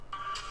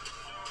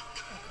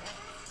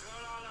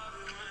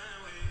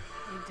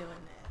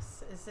doing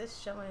this? Is this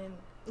showing?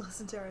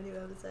 Listen to our new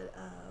episode.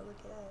 Oh, look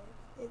at us.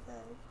 It's us.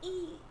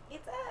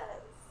 It's us.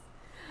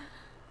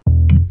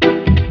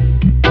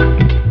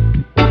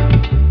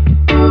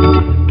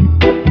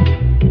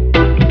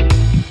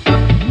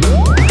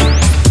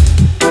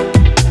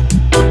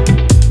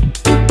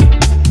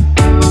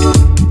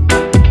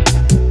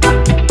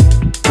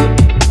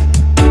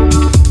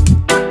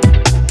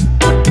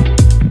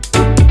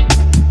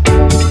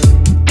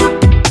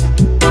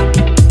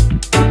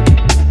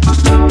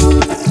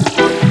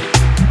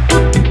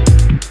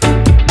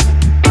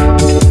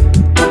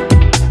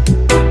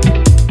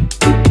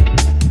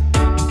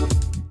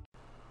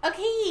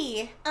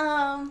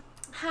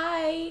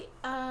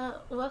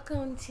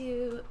 Welcome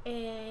to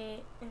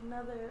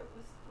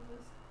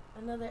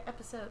another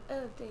episode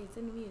of Days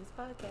in the Muse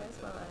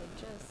podcast. While I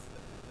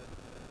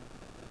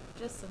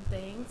just some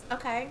things.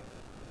 Okay,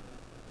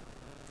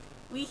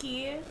 we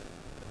here,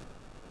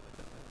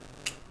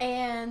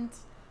 and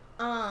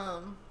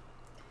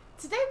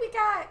today we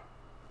got,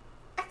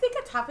 I think,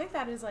 a topic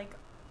that is like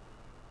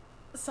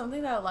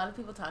something that a lot of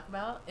people talk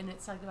about, and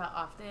it's talked about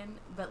often,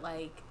 but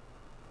like.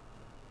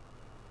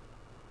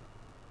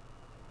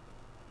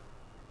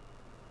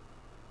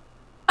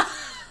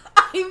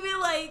 I feel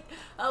like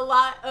a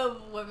lot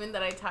of women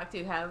that I talk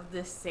to have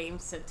this same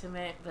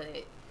sentiment,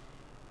 but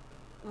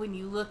when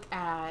you look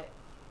at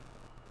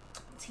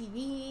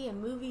TV and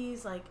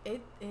movies, like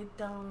it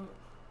don't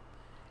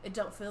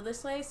feel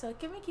this way. So it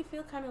can make you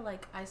feel kind of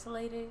like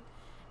isolated,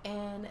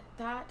 and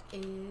that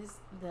is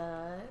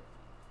the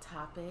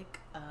topic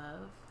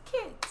of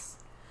kids.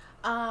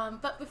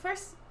 But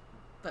before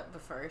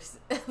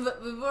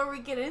we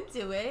get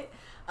into it,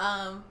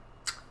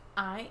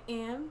 I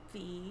am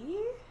V.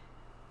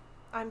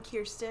 I'm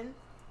Kirsten.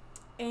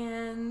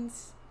 And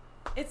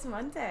it's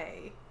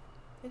Monday.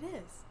 It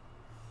is.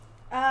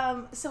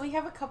 So we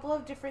have a couple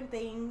of different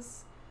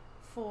things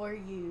for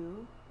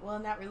you. Well,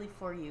 not really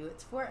for you.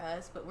 It's for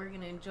us, but we're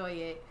going to enjoy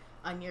it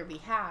on your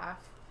behalf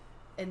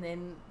and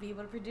then be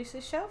able to produce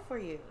a show for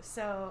you.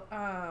 So,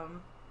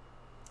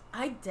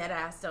 I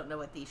deadass don't know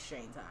what these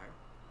strains are.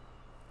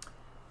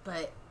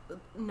 But,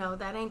 no,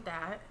 that ain't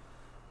that.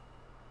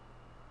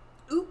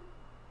 Oop.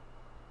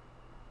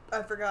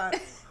 I forgot.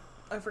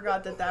 I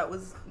forgot that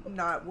was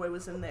not what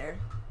was in there.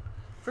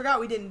 Forgot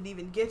we didn't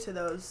even get to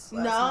those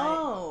last night.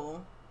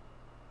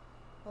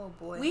 Oh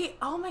boy.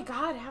 Oh my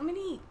god, how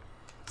many?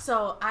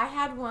 So I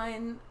had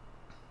one.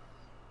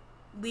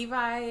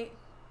 Levi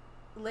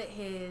lit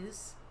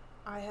his.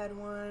 I had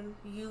one.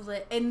 You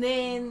lit, and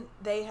then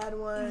they had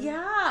one.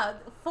 Yeah,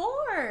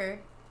 4.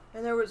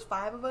 And there was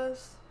 5 of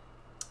us.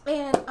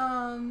 And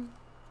oh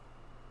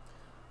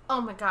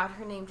my god,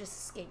 her name just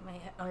escaped my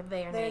head. Or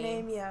their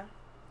name, yeah.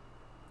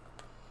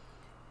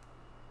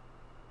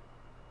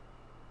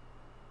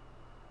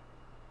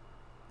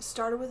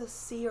 Started with a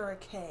C or a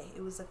K.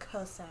 It was a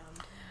K sound.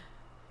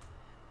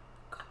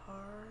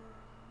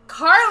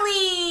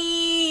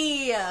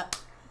 Carly!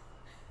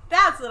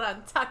 That's what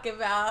I'm talking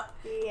about.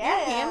 Yeah.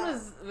 Your hand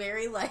was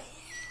very like...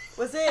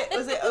 Was it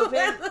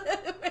open?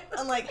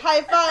 I'm like,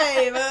 high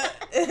five.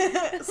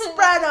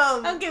 Spread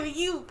them. I'm giving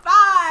you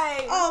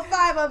 5. All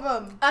 5 of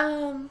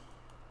them.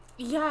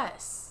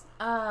 Yes.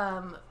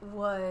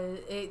 Was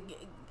it...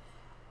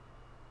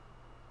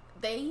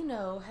 They,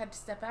 had to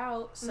step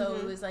out. So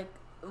it was like,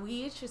 we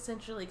each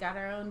essentially got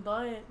our own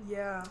blunt.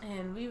 Yeah.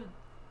 And we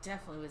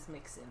definitely was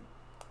mixing.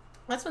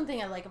 That's one thing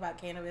I like about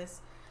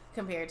cannabis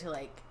compared to,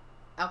 like,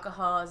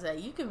 alcohol is that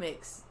you can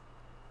mix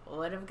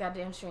whatever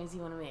goddamn strains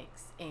you want to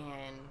mix.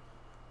 And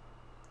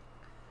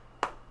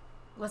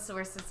what's the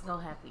worst that's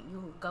going to happen? You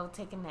can go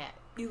take a nap.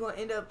 You're going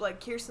to end up,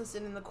 like, Kirsten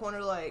sitting in the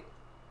corner, like...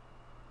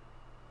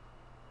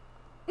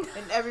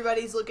 and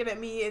everybody's looking at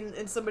me,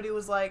 and somebody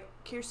was like,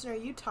 Kirsten, are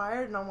you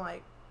tired? And I'm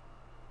like...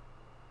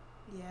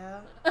 Yeah.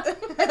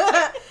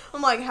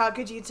 I'm like, how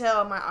could you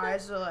tell? My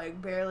eyes are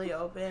like barely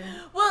open.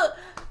 Well,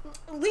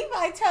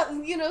 Levi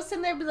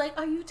sitting there be like,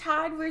 are you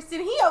tired? We're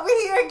sitting over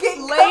here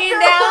getting laying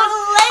down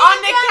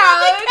on the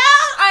couch.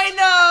 I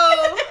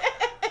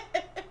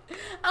know.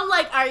 I'm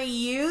like, are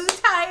you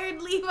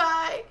tired,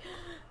 Levi?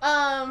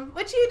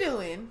 What you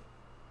doing?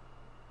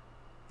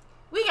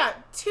 We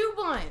got 2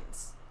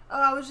 blunts. Oh,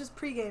 I was just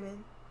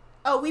pre-gaming.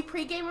 Oh, we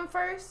pre-gaming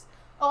first?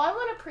 Oh, I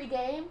want to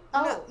pre-game.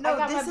 Oh,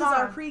 no, this is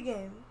our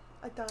pre-game.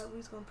 I thought we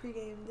was going to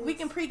pregame this. We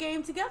can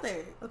pregame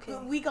together. Okay.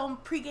 We going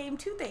to pregame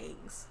 2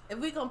 things. If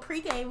we going to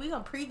pregame, we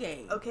going to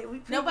pregame. Okay, we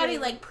pregame. Nobody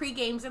like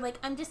pregames. They're like,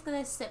 I'm just going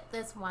to sip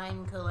this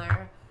wine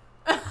cooler.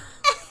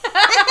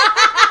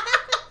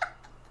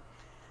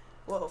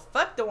 Well,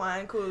 fuck the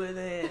wine cooler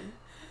then.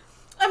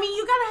 I mean,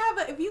 you got to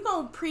have if you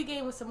going to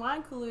pregame with some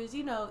wine coolers,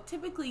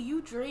 typically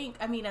you drink,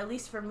 I mean, at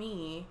least for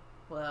me,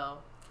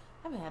 well,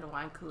 I haven't had a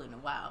wine cooler in a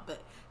while,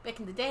 but back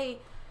in the day,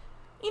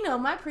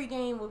 my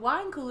pregame with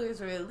wine coolers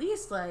were at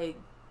least, like,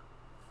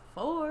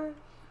 4.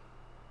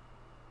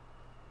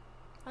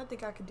 I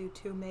think I could do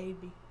 2,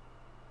 maybe.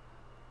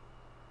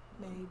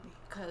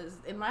 Because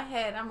in my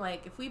head, I'm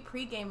like, if we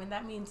pregame, and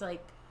that means,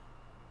 like,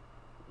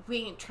 we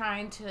ain't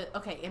trying to...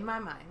 Okay, in my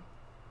mind,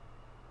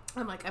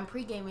 I'm like, I'm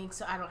pre-gaming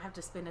so I don't have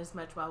to spend as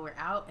much while we're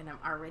out, and I'm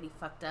already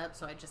fucked up,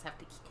 so I just have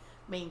to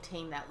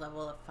maintain that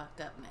level of fucked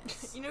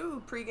upness. You know who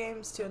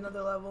pre-games to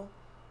another level?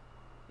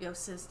 Your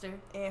sister.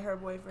 And her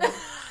boyfriend.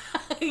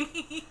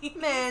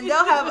 Man,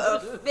 they'll have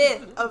a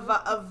fifth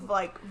of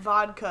like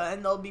vodka,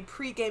 and they'll be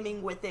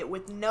pre-gaming with it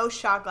with no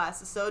shot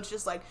glasses. So it's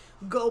just like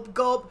gulp,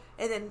 gulp,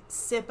 and then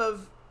sip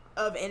of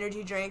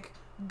energy drink.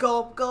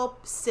 Gulp,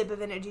 gulp, sip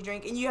of energy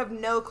drink. And you have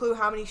no clue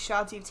how many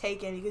shots you've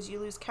taken because you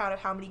lose count of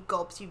how many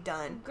gulps you've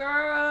done.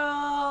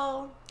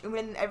 Girl. And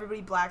when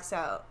everybody blacks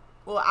out.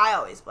 Well, I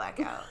always black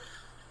out.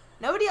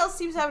 Nobody else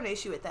seems to have an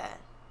issue with that.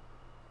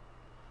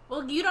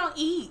 Well, you don't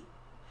eat.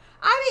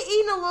 I be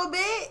eating a little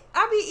bit.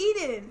 I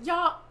be eating.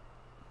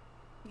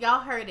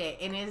 Y'all heard it,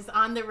 and it's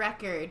on the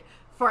record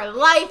for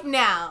life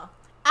now.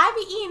 I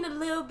be eating a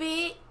little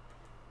bit.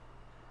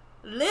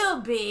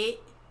 Little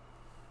bit.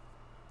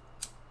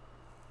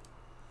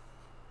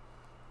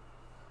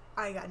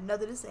 I ain't got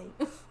nothing to say.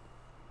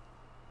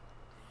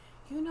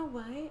 You know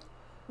what?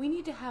 We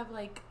need to have,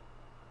 like,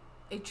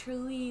 a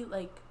truly,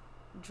 like,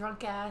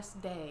 drunk-ass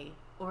day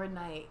or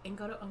night and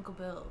go to Uncle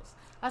Bill's.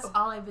 That's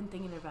all I've been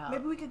thinking about.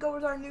 Maybe we could go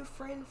with our new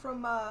friend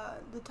from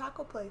the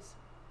taco place.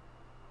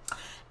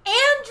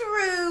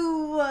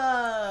 Andrew!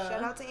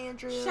 Shout out to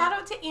Andrew. Shout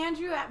out to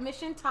Andrew at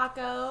Mission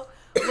Taco.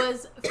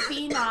 Was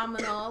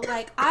phenomenal.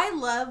 Like, I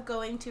love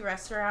going to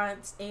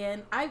restaurants,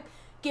 and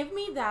give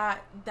me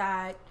that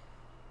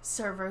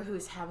server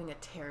who's having a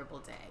terrible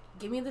day.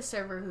 Give me the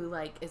server who,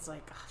 like, is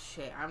like, oh,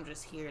 shit, I'm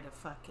just here to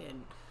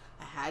fucking,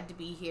 I had to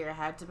be here, I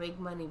had to make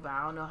money, but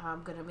I don't know how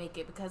I'm gonna make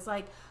it. Because,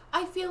 like,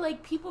 I feel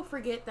like people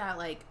forget that,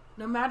 like,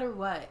 no matter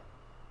what,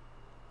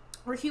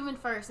 we're human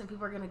first, and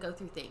people are gonna go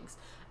through things.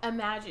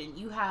 Imagine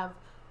you have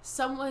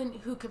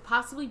someone who could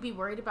possibly be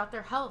worried about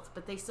their health,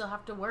 but they still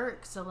have to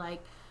work. So,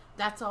 like,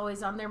 that's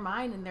always on their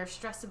mind, and they're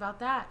stressed about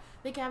that.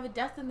 They could have a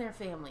death in their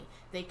family.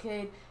 They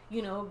could,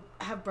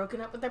 have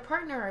broken up with their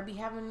partner, or be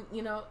having,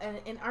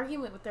 an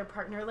argument with their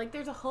partner. Like,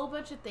 there's a whole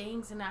bunch of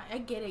things, and I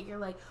get it. You're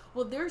like,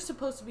 well, they're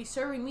supposed to be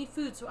serving me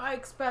food, so I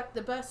expect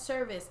the best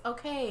service.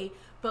 Okay,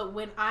 but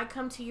when I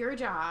come to your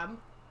job,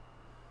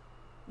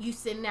 you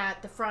sitting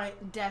at the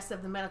front desk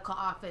of the medical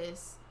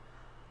office,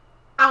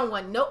 I don't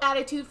want no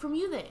attitude from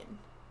you then.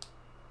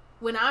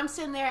 When I'm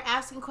sitting there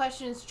asking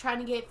questions, trying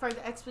to get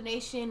further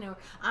explanation, or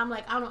I'm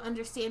like, I don't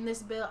understand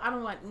this bill, I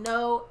don't want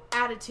no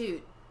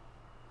attitude.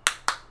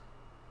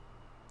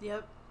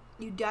 Yep.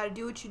 You gotta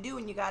do what you do,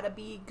 and you gotta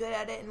be good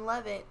at it and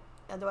love it.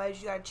 Otherwise,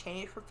 you gotta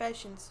change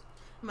professions.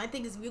 My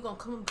thing is, if you're gonna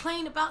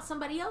complain about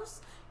somebody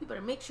else, you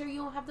better make sure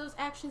you don't have those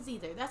actions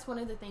either. That's one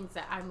of the things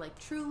that I'm, like,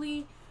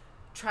 truly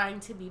trying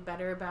to be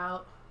better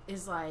about,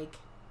 is, like,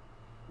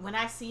 when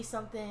I see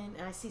something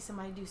and I see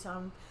somebody do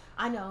something,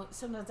 I know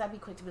sometimes I'd be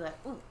quick to be like,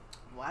 ooh,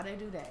 why'd I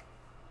do that?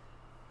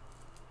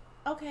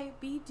 Okay,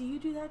 B, do you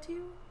do that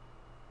too?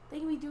 They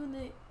can be doing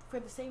it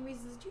for the same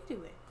reasons that you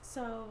do it.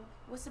 So,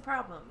 what's the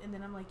problem? And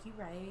then I'm like, you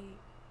right.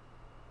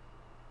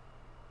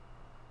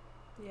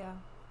 Yeah.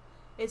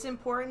 It's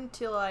important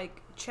to,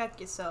 like, check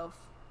yourself.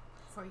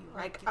 Before you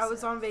like yourself. I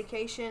was on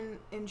vacation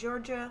in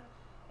Georgia,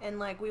 and,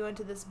 like, we went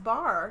to this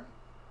bar.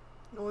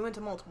 Well, we went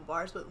to multiple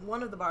bars, but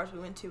one of the bars we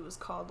went to was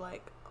called,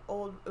 like,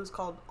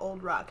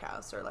 Old Rock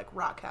House, or, like,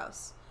 Rock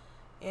House.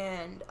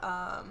 And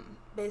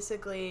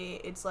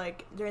basically it's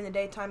like during the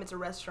daytime it's a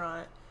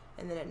restaurant,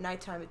 and then at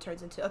nighttime it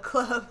turns into a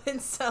club.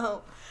 And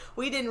so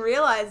we didn't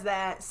realize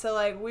that. So,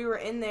 like, we were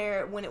in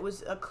there when it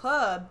was a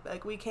club.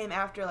 Like, we came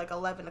after, like,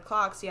 11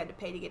 o'clock, so you had to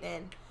pay to get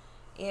in.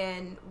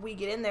 And we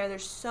get in there,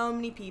 there's so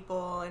many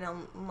people, and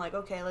I'm like,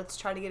 okay, let's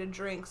try to get a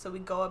drink. So we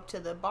go up to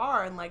the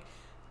bar, and, like,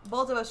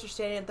 both of us are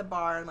standing at the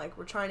bar, and, like,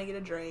 we're trying to get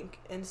a drink.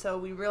 And so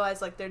we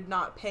realize, like, they're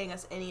not paying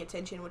us any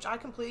attention, which I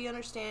completely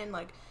understand.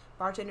 Like,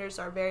 bartenders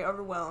are very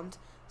overwhelmed.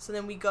 So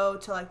then we go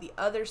to, like, the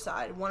other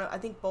side. One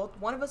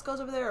of us goes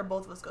over there, or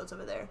both of us goes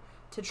over there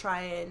to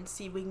try and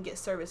see if we can get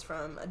service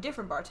from a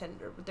different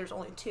bartender, but there's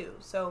only two.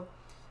 So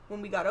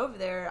when we got over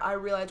there, I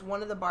realized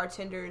one of the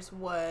bartenders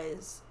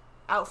was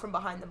out from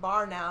behind the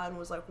bar now and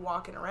was, like,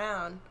 walking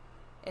around.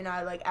 And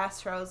I, like,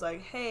 asked her, I was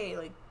like, hey,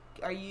 like,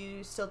 are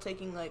you still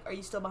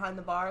behind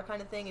the bar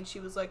kind of thing? And she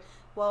was like,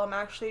 well, I'm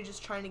actually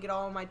just trying to get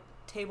all of my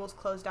tables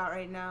closed out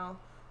right now.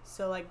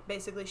 So, like,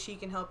 basically she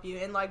can help you.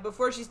 And, like,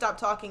 before she stopped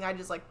talking, I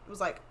just, like, was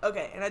like,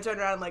 okay. And I turned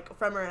around, like,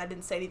 from her, and I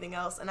didn't say anything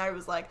else. And I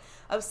was, like,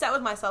 upset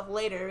with myself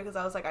later because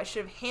I was like, I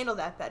should have handled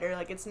that better.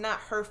 Like, it's not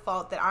her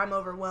fault that I'm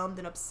overwhelmed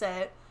and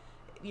upset.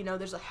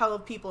 There's a hell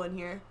of people in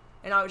here.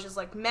 And I was just,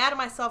 like, mad at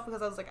myself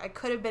because I was like, I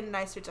could have been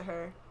nicer to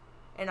her.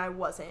 And I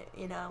wasn't,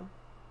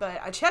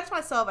 But I checked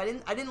myself. I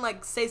didn't,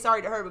 like, say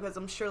sorry to her because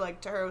I'm sure, like,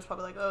 to her it was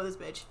probably like, oh, this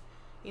bitch.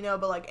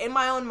 But, like, in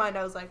my own mind,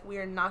 I was like, we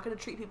are not going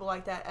to treat people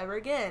like that ever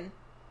again.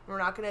 We're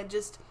not going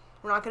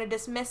to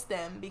dismiss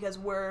them because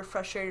we're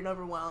frustrated and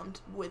overwhelmed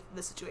with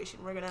the situation.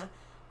 We're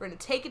going to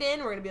take it in.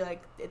 We're going to be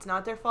like, it's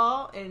not their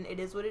fault, and it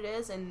is what it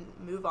is, and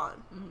move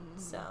on. Mm-hmm.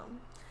 So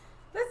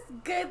that's a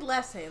good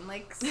lesson.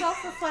 Like,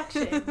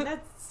 self-reflection.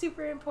 That's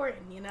super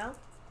important,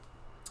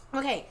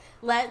 Okay,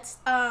 let's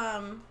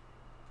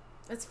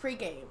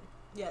pregame.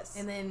 Yes.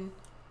 And then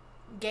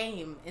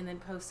game, and then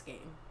post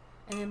game.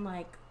 And then,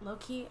 like,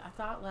 low-key, I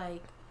thought,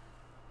 like,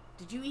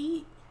 did you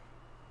eat?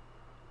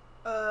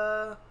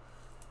 I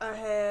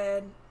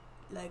had,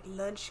 like,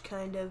 lunch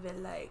kind of at,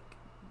 like,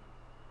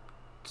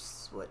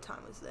 what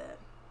time was that?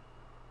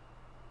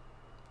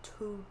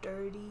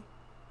 2:30.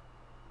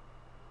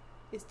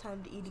 It's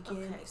time to eat again.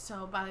 Okay,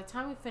 so by the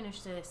time we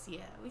finish this,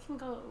 yeah, we can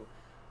go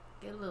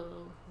get a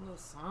little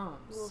something.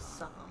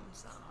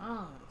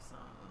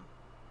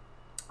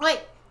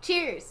 Wait,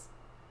 cheers.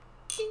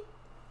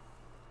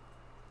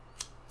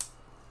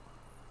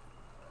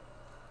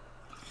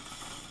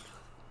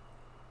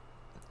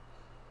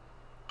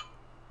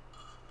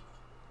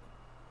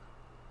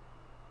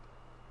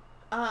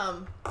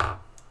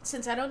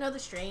 Since I don't know the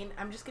strain,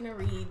 I'm just gonna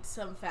read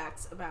some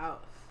facts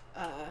about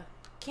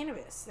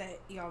cannabis that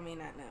y'all may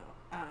not know.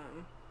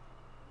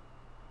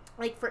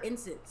 Like, for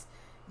instance,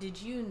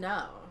 did you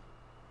know?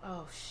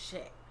 Oh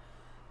shit!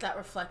 That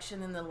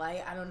reflection in the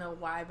light. I don't know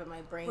why, but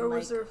my brain. Where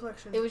was the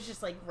reflection? It was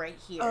just like right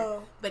here.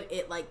 Oh. But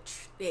it like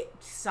it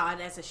saw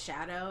it as a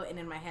shadow, and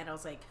in my head I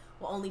was like,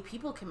 well, only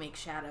people can make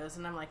shadows,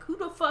 and I'm like, who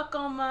the fuck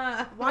on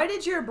my? Why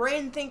did your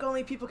brain think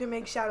only people can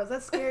make shadows?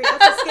 That's scary.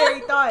 That's a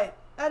scary thought.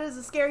 That is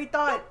a scary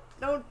thought.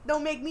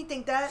 Don't make me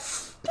think that.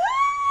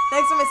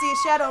 Next time I see a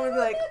shadow, I'm gonna be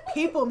like,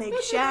 people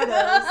make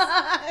shadows.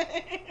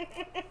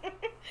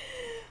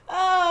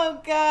 Oh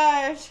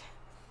gosh.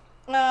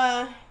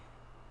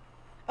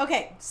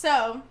 Okay,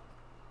 so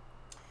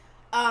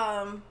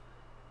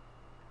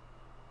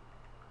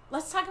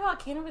let's talk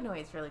about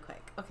cannabinoids really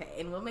quick. Okay,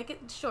 and we'll make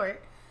it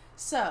short.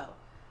 So,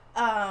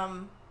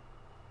 and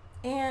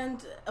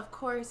of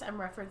course I'm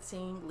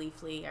referencing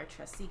Leafly, our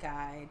trusty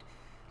guide.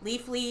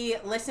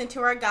 Leafly, listen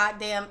to our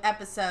goddamn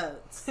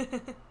episodes.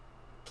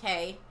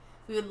 Okay?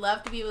 We would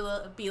love to be able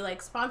to be,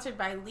 like, sponsored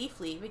by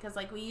Leafly because,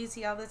 like, we use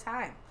you all the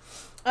time.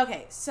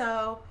 Okay,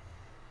 so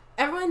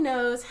everyone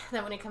knows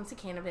that when it comes to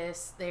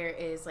cannabis, there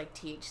is, like,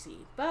 THC.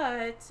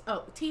 But,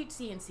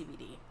 THC and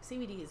CBD.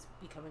 CBD is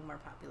becoming more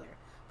popular.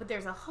 But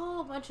there's a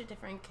whole bunch of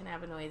different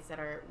cannabinoids that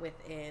are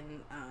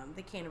within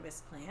the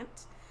cannabis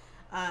plant.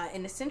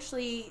 And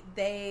essentially,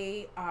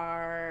 they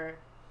are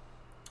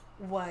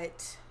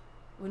what,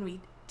 when we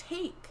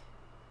take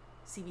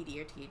CBD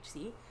or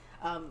THC,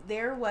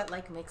 they're what,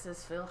 like, makes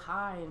us feel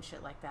high and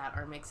shit like that,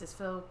 or makes us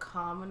feel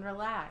calm and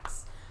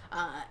relaxed.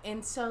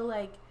 And so,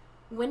 like,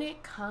 when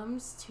it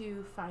comes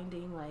to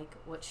finding, like,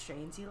 what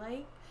strains you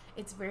like,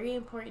 it's very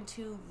important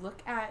to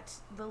look at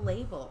the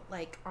label.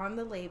 Like, on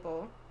the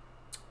label,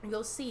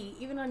 you'll see,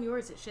 even on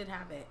yours, it should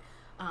have it.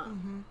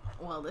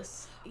 Well,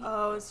 this...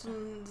 Oh, this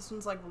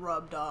one's, like,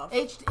 rubbed off.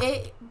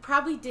 It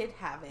probably did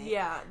have it.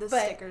 Yeah,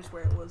 sticker's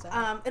where it was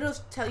at. It'll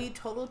tell you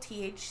total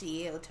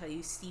THC. It'll tell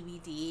you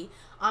CBD.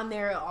 On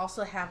there, it'll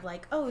also have,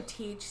 like,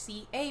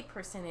 THCA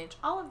percentage.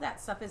 All of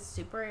that stuff is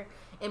super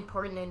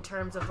important in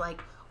terms of, like,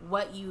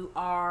 what you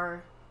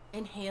are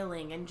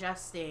inhaling,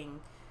 ingesting,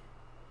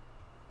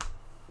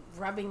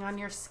 rubbing on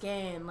your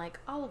skin,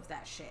 like, all of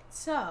that shit.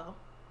 So,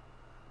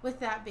 with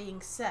that being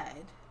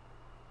said,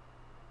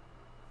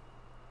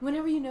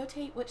 whenever you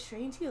notate what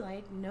strains you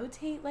like,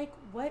 notate, like,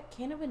 what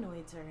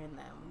cannabinoids are in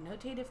them.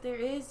 Notate if there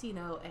is,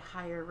 a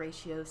higher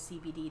ratio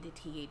CBD to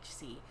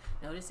THC.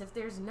 Notice if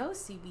there's no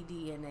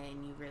CBD in it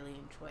and you really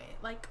enjoy it.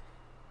 Like,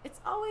 it's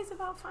always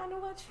about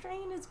finding what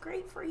strain is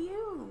great for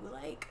you.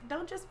 Like,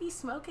 don't just be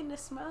smoking to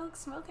smoke.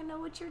 Smoke and know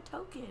what you're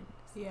toking.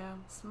 Yeah.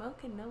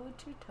 Smoke and know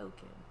what you're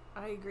toking.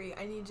 I agree.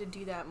 I need to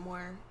do that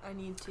more. I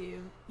need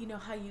to. You know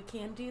how you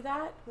can do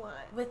that?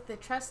 What? With the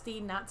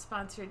trusty, not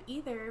sponsored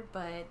either,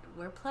 but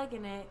we're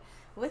plugging it.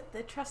 With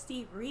the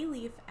trusty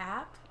Relief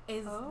app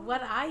is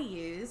what I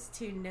use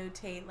to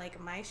notate,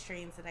 like, my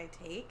strains that I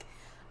take.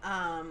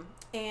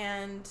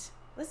 And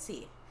let's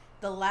see.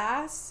 The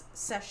last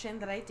session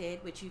that I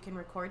did, which you can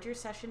record your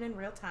session in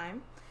real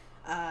time.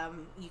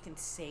 You can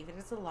save it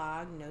as a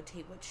log,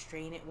 notate what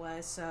strain it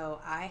was. So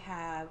I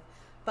have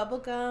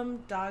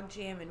Bubblegum, Dog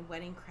Jam, and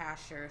Wedding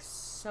Crasher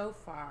so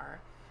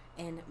far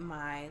in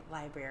my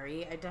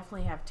library. I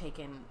definitely have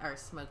taken or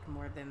smoked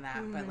more than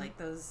that, but, like,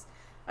 those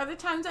are the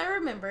times I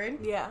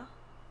remembered. Yeah.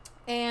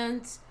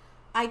 And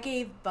I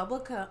gave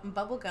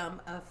Bubblegum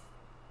a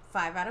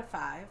 5 out of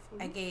 5.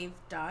 I gave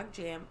Dog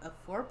Jam a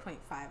 4.5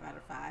 out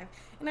of 5.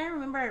 And I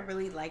remember I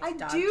really liked Dog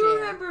Jam. I do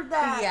remember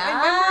that. Yeah. I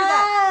remember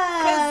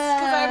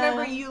that. Because I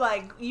remember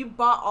you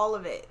bought all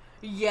of it.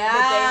 Yeah.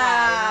 That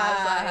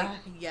they had, and I was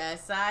like,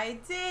 yes, I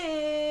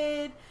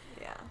did.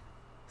 Yeah.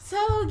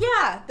 So,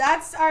 yeah,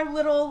 that's our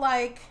little,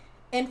 like,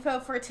 info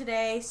for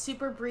today.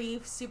 Super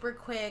brief, super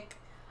quick.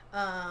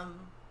 And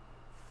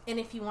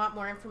if you want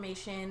more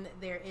information,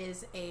 there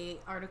is a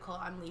article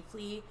on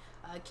Leafly,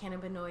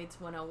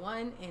 Cannabinoids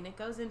 101, and it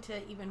goes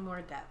into even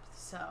more depth.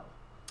 So,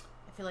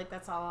 I feel like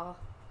that's all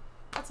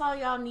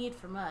y'all need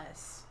from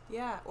us.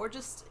 Yeah, or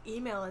just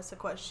email us a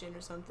question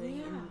or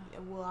something,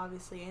 and we'll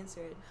obviously answer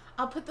it.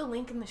 I'll put the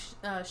link in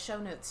the show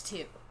notes,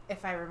 too,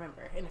 if I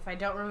remember. And if I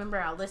don't remember,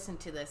 I'll listen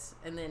to this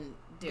and then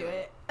do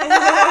it.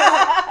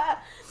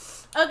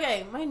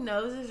 Okay, my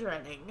nose is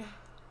running.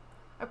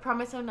 I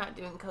promise I'm not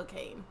doing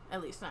cocaine.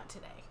 At least not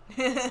today.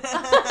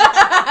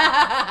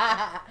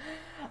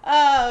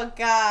 Oh,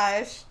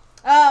 gosh.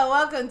 Oh,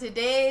 welcome to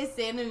Days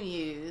Santa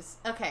Muse.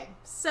 Okay,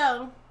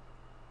 so,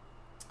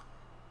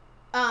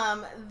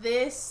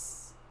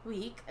 this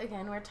week,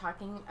 again, we're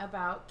talking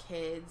about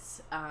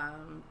kids,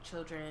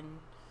 children,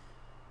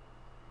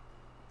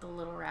 the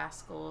little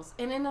rascals,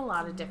 and in a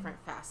lot of different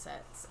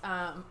facets.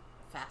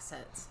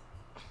 Facets.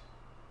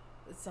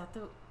 Is that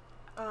the...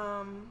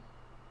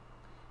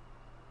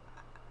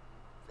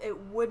 It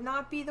would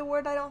not be the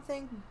word, I don't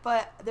think,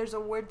 but there's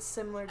a word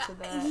similar to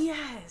that.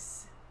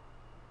 Yes.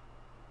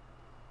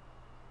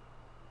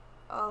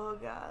 Oh,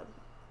 God.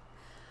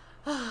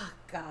 Oh,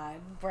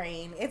 God.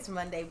 Brain. It's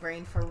Monday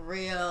brain for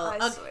real.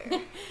 I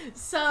swear.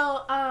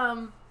 So,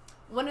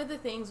 one of the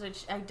things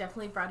which I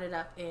definitely brought it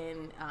up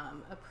in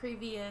a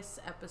previous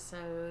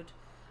episode,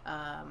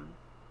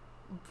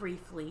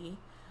 briefly,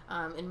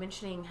 in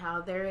mentioning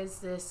how there is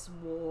this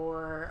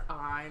war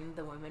on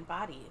the women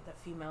body, the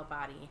female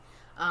body,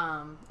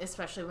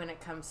 especially when it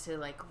comes to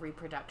like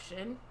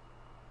reproduction.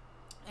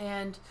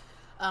 And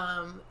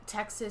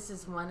Texas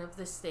is one of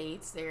the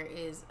states. There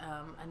is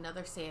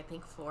another state, I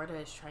think Florida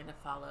is trying to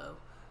follow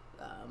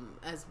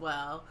as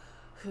well,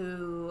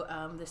 who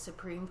the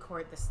Supreme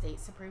Court, the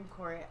state Supreme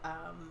Court,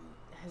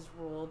 has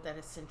ruled that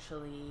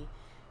essentially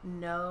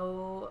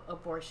no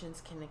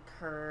abortions can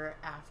occur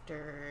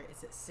after,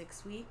 is it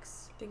 6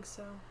 weeks? I think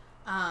so.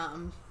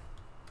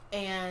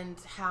 And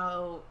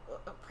how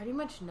pretty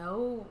much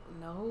no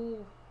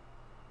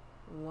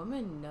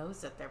woman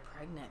knows that they're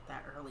pregnant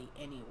that early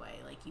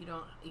anyway. Like you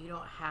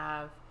don't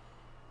have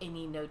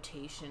any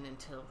notation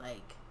until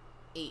like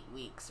 8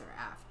 weeks or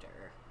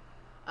after.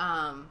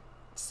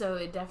 So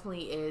it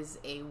definitely is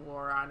a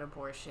war on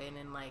abortion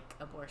and like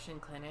abortion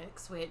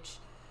clinics, which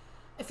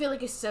I feel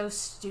like is so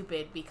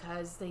stupid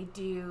because they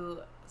do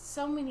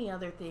so many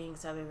other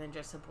things other than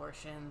just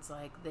abortions.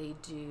 Like they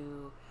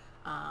do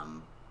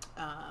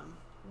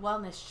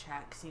wellness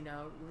checks,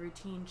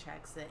 routine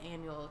checks, the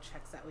annual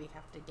checks that we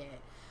have to get.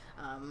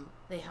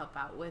 They help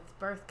out with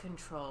birth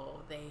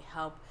control. They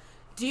help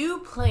do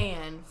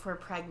plan for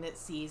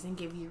pregnancies and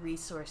give you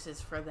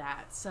resources for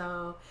that.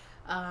 So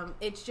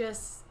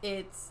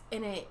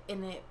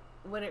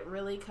what it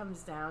really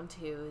comes down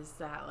to is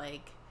that,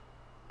 like,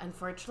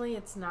 unfortunately,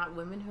 it's not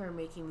women who are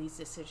making these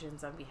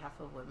decisions on behalf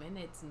of women.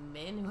 It's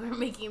men who are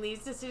making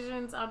these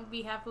decisions on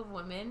behalf of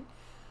women.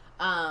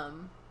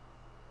 And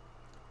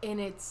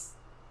it's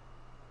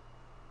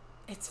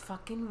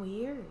fucking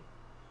weird.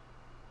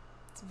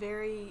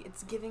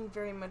 It's giving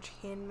very much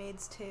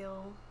Handmaid's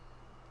Tale.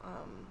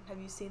 Have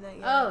you seen that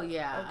yet? Oh,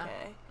 yeah.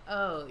 Okay.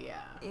 Oh,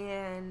 yeah.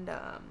 And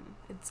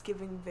it's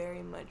giving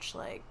very much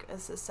like a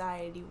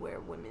society where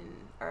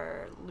women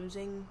are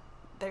losing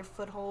their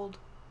foothold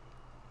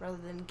rather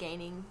than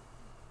gaining.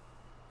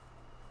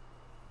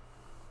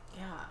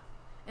 Yeah.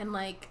 And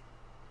like,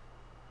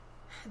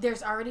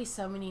 there's already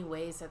so many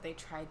ways that they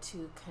try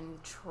to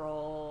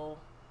control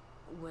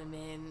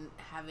women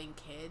having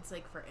kids.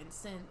 Like, for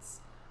instance,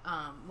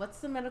 what's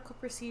the medical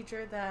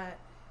procedure that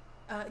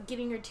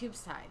getting your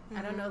tubes tied? Mm-hmm.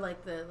 I don't know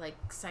like the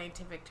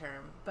scientific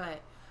term,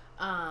 but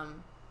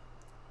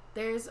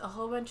there's a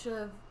whole bunch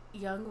of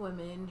young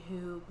women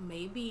who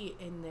may be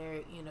in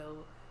their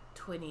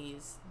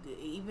 20s,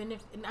 even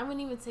if, and I wouldn't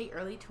even say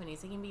early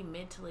 20s, they can be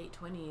mid to late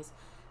 20s,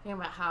 thinking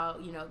about how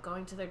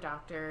going to their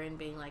doctor and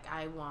being like,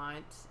 I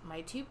want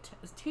my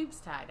tubes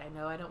tied. I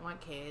know I don't want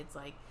kids.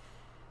 Like,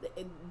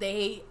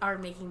 they are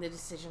making the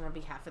decision on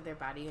behalf of their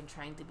body and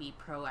trying to be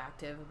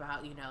proactive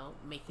about,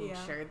 making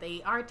sure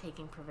they are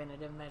taking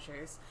preventative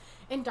measures.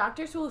 And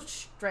doctors will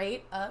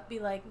straight up be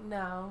like,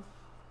 no.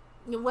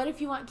 What if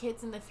you want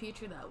kids in the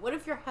future, though? What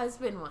if your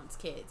husband wants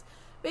kids?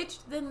 Bitch,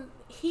 then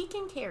he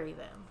can carry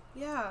them.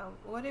 Yeah.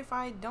 What if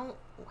I don't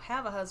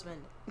have a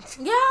husband?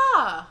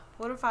 Yeah.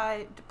 What if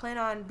I plan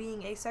on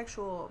being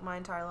asexual my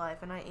entire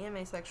life and I am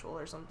asexual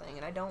or something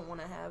and I don't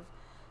want to have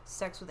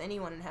sex with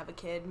anyone and have a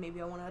kid?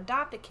 Maybe I want to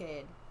adopt a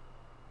kid.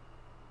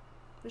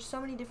 There's so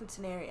many different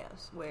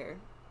scenarios where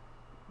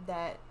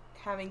that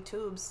having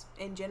tubes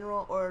in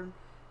general or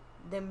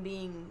them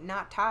being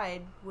not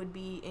tied would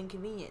be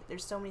inconvenient.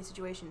 There's so many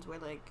situations where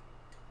like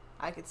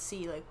I could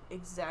see like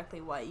exactly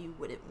why you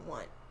wouldn't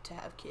want to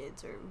have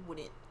kids or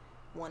wouldn't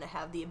want to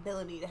have the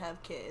ability to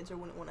have kids or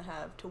wouldn't want to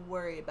have to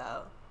worry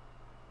about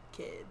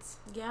kids.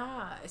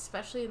 Yeah,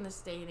 especially in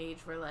this day and age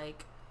where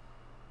like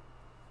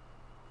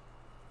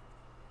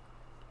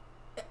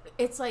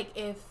it's like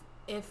if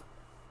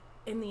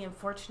in the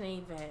unfortunate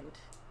event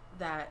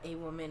that a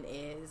woman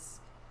is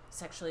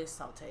sexually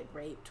assaulted,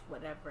 raped,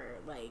 whatever,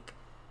 like,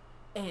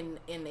 and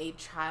a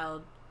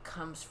child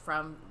comes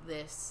from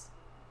this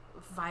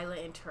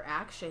violent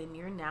interaction,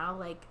 you're now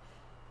like,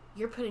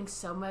 you're putting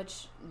so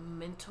much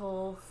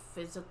mental,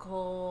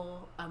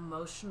 physical,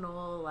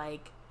 emotional,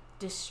 like,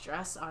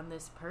 distress on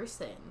this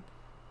person.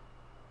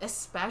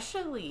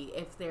 Especially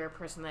if they're a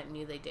person that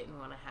knew they didn't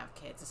want to have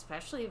kids.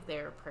 Especially if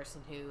they're a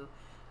person who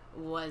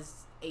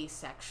was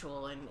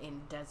asexual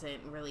and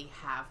doesn't really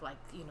have, like,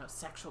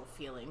 sexual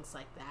feelings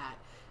like that.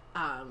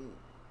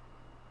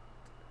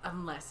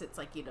 unless it's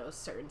like, you know,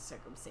 certain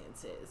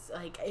circumstances.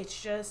 Like,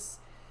 it's just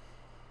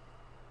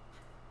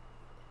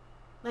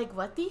like,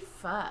 what the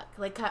fuck?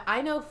 Like,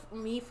 I know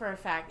me for a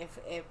fact,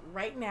 if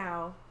right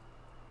now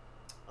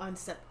on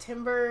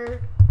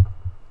September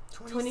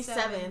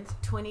 27th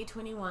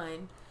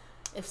 2021,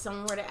 if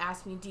someone were to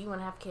ask me, do you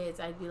want to have kids,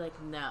 I'd be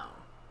like, no.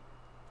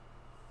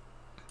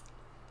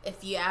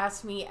 If you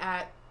ask me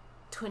at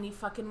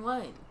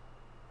 21,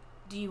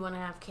 do you want to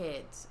have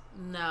kids?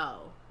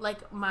 No.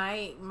 Like,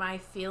 my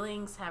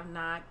feelings have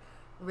not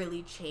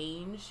really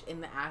changed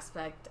in the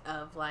aspect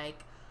of,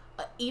 like,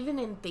 even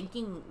in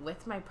thinking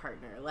with my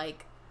partner.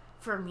 Like,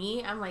 for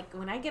me, I'm like,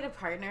 when I get a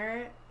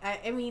partner,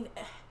 I mean,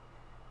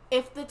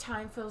 if the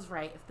time feels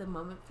right, if the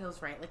moment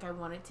feels right, like, I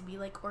want it to be,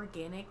 like,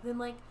 organic, then,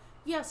 like,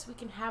 yes, we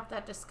can have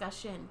that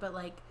discussion. But,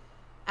 like,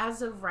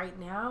 as of right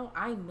now,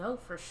 I know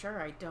for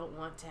sure I don't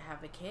want to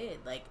have a kid.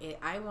 Like,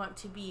 I want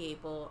to be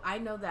able, I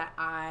know that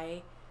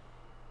I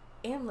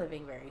am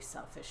living very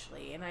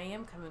selfishly, and I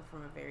am coming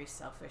from a very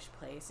selfish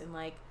place, and,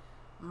 like,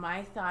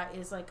 my thought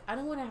is, like, I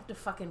don't want to have to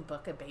fucking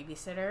book a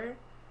babysitter.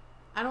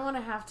 I don't want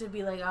to have to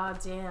be like, oh,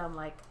 damn,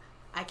 like,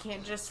 I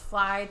can't just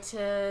fly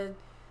to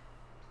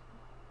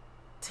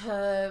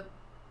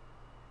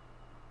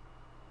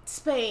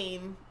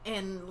Spain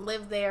and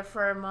live there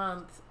for a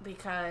month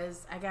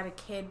because I got a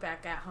kid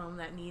back at home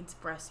that needs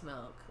breast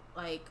milk.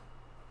 Like,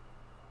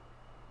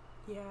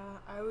 yeah,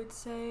 I would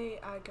say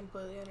I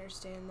completely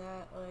understand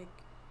that. Like,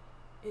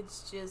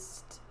 it's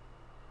just,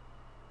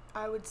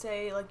 I would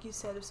say, like you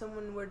said, if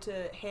someone were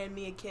to hand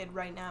me a kid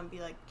right now and be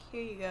like,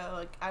 here you go,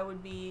 like, I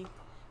would be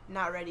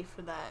not ready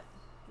for that,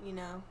 you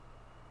know?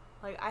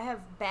 Like, I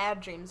have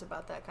bad dreams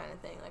about that kind of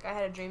thing. Like, I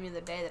had a dream the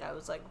other day that I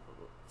was, like,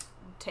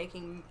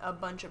 taking a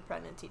bunch of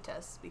pregnancy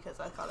tests because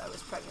I thought I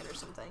was pregnant or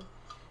something.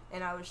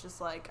 And I was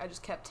just like, I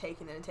just kept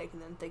taking them,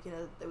 thinking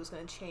that it was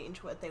going to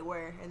change what they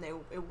were, and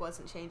it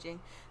wasn't changing.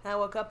 And I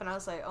woke up and I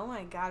was like, oh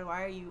my God,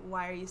 why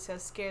are you so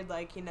scared?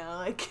 Like, you know,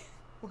 like,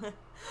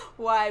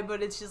 why?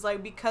 But it's just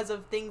like, because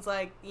of things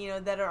like, you know,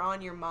 that are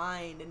on your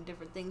mind and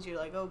different things. You're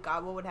like, oh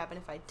God, what would happen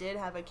if I did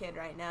have a kid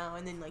right now?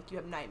 And then, like, you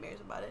have nightmares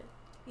about it.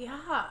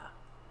 yeah.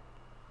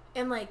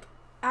 And, like,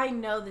 I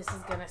know this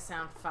is going to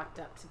sound fucked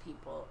up to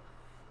people.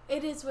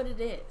 It is what it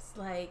is.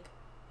 Like,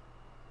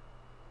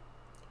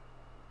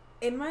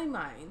 in my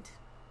mind,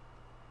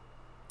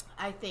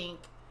 I think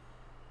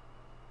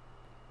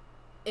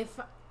if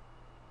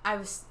I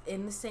was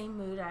in the same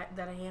mood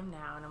that I am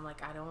now, and I'm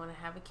like, I don't want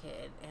to have a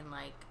kid, and,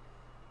 like,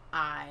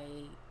 I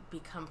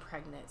become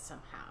pregnant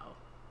somehow,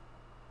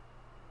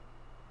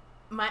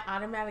 my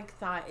automatic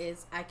thought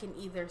is I can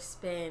either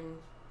spend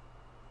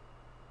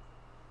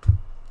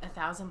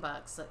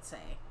 $1,000, let's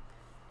say,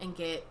 and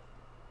get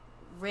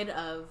rid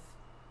of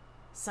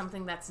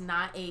something that's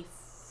not a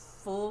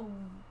full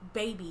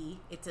baby.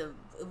 It's a,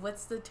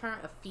 what's the term?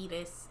 A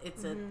fetus.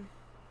 It's mm-hmm.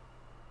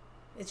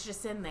 It's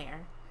just in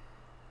there.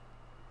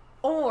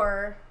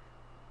 Or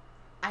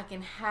I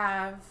can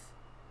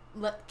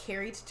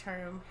carry to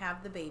term,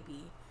 have the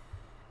baby,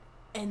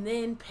 and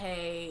then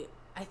pay,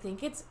 I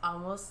think it's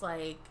almost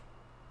like,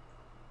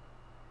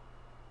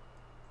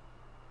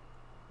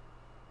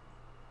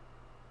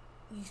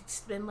 you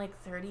spend like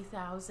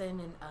 $30,000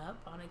 and up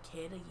on a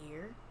kid a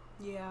year.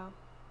 Yeah.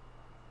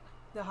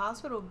 The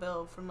hospital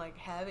bill from, like,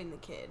 having the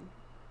kid.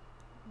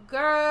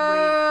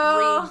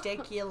 Girl.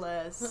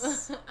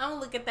 Ridiculous. I'm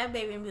gonna look at that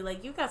baby and be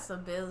like, you got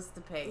some bills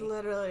to pay.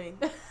 Literally.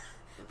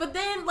 But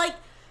then, like,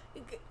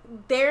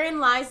 therein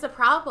lies the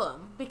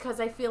problem. Because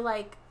I feel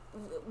like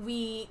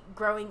we,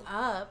 growing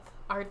up,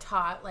 are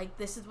taught, like,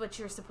 this is what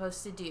you're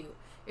supposed to do.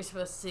 You're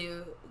supposed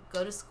to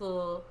go to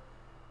school.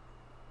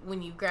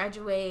 When you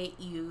graduate,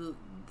 you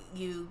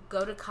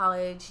go to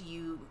college,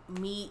 you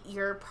meet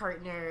your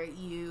partner,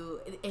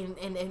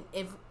 and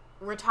if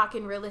we're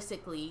talking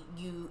realistically,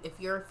 if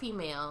you're a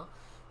female,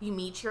 you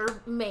meet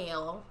your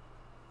male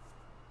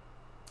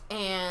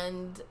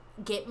and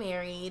get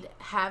married,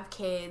 have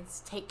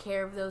kids, take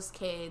care of those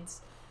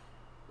kids.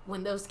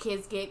 When those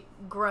kids get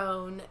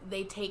grown,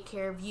 they take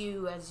care of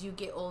you as you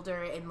get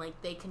older, and, like,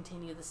 they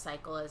continue the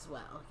cycle as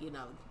well. You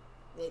know,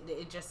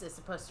 it just is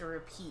supposed to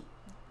repeat.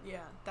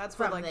 Yeah, that's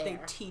what, like, they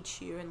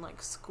teach you in,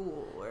 like,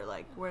 school or,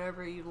 like,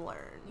 wherever you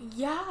learn.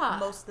 Yeah.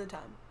 Most of the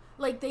time.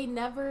 Like, they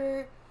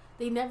never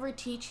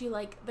teach you,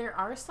 like, there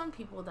are some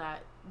people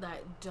that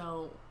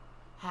don't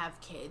have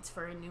kids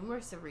for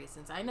numerous of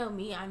reasons. I know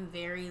me, I'm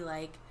very,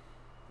 like,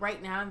 right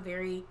now I'm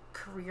very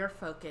career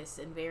focused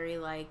and very,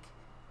 like,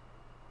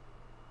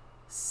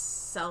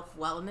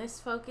 self-wellness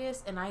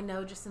focused, and I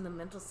know just in the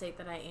mental state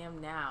that I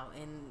am now,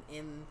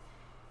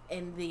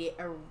 and the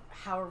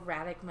how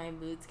erratic my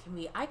moods can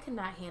be, I could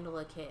not handle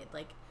a kid.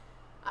 Like,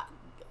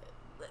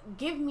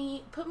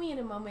 put me in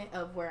a moment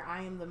of where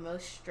I am the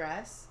most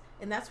stressed,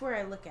 and that's where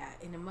I look at,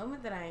 in a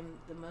moment that I am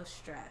the most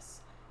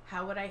stressed,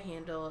 how would I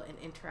handle an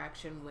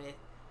interaction with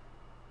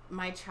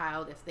my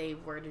child if they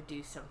were to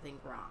do something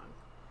wrong?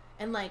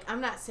 And, like,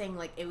 I'm not saying,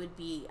 like, I would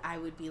be,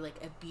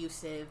 like,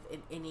 abusive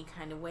in any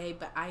kind of way,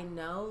 but I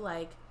know,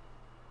 like,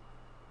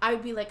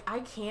 I'd be like, I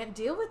can't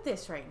deal with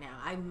this right now.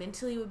 I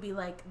mentally would be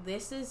like,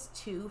 this is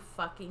too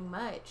fucking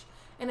much.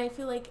 And I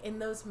feel like in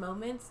those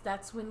moments,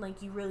 that's when,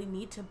 like, you really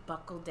need to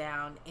buckle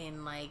down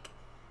and, like,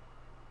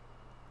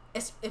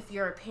 if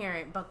you're a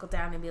parent, buckle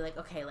down and be like,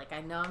 okay, like,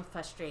 I know I'm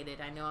frustrated.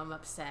 I know I'm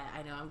upset.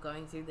 I know I'm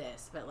going through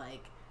this. But,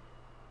 like,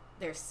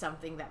 there's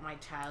something that my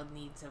child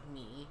needs of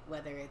me,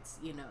 whether it's,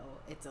 you know,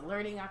 it's a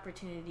learning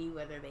opportunity,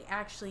 whether they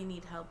actually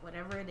need help,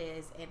 whatever it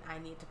is, and I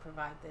need to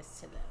provide this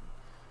to them.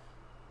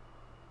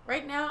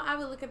 Right now, I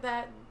would look at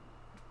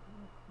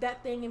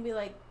that thing and be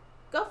like,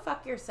 go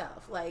fuck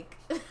yourself. Like,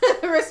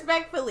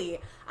 respectfully,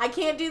 I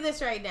can't do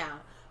this right now.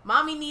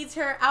 Mommy needs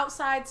her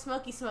outside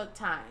smoky smoke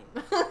time.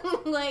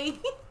 Like,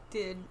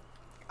 dude,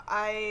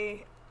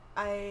 I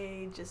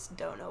just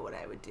don't know what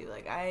I would do.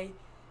 Like, I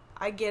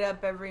get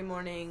up every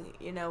morning,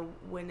 you know,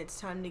 when it's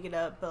time to get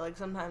up, but, like,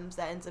 sometimes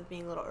that ends up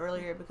being a little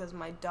earlier because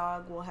my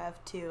dog will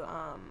have to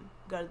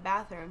go to the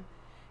bathroom.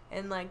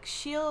 And, like,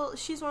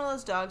 she's one of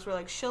those dogs where,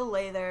 like, she'll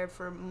lay there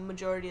for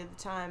majority of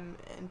the time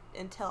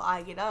until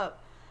I get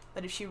up.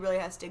 But if she really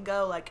has to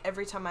go, like,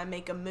 every time I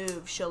make a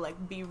move, she'll,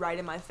 like, be right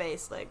in my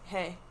face, like,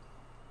 hey,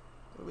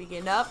 are we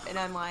getting up? And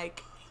I'm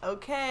like,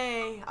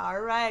 okay, all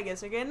right, I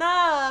guess we're getting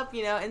up,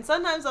 you know. And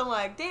sometimes I'm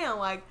like, damn,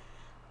 like,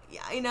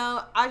 yeah, you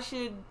know, I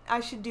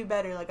should do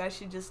better. Like, I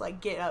should just, like,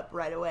 get up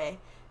right away.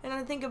 And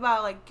I think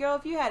about, like, girl,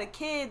 if you had a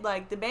kid,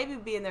 like, the baby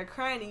would be in there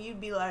crying and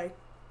you'd be, like,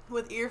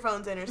 with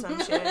earphones in or some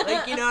shit.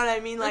 Like, you know what I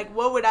mean? Like,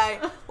 what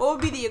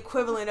would be the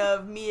equivalent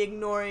of me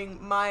ignoring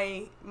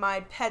my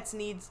pet's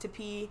needs to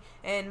pee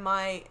and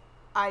my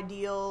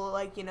ideal,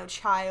 like, you know,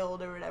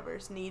 child or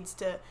whatever's needs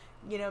to,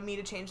 you know, me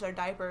to change their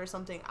diaper or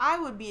something? I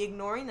would be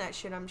ignoring that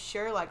shit, I'm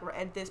sure. Like,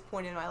 at this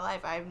point in my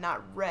life, I have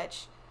not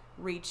reached,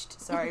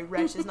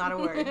 retch is not a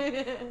word.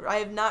 I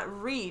have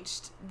not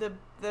reached the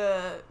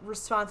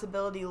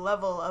responsibility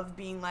level of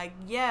being like,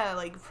 yeah,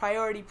 like,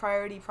 priority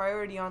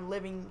on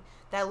living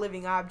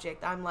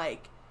object. I'm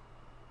like,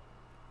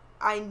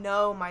 I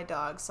know my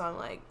dog, so I'm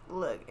like,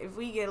 look, if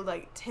we get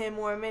like 10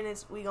 more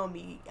minutes, we gonna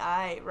be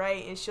alright,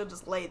 right? And she'll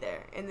just lay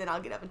there, and then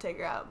I'll get up and take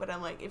her out. But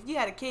I'm like, if you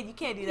had a kid, you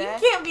can't do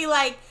that. You can't be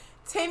like,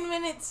 10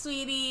 minutes,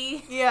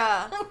 sweetie.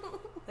 Yeah.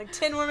 Like,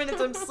 10 more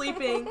minutes, I'm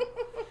sleeping.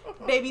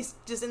 Baby's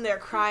just in there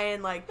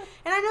crying, like,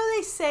 and I know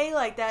they say,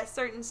 like, that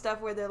certain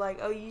stuff where they're like,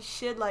 oh, you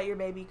should let your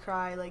baby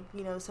cry. Like,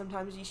 you know,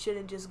 sometimes you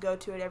shouldn't just go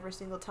to it every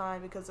single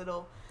time because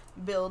it'll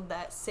build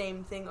that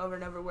same thing over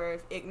and over where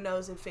if it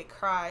knows if it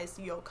cries,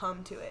 you'll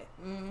come to it.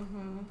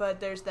 Mm-hmm. But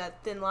there's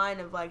that thin line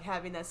of, like,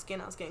 having that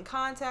skin-on-skin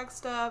contact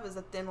stuff. There's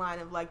a thin line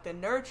of, like, the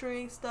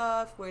nurturing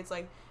stuff where it's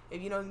like,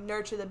 if you don't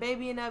nurture the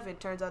baby enough, it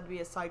turns out to be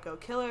a psycho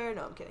killer.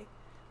 No, I'm kidding.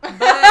 But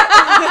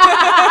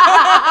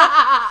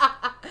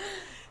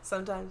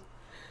sometimes.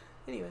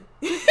 Anyway.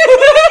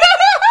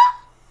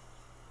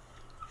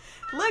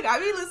 Look, I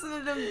be listening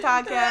to them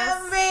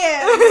podcasts.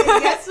 Man,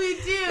 yes we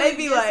do. They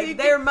be yes, like,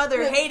 their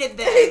mother hated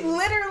them.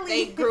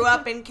 Literally. They grew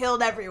up and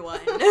killed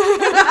everyone.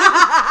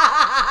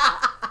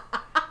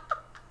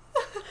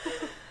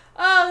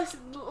 Oh,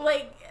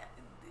 like,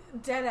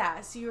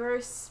 deadass, you're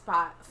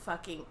spot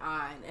fucking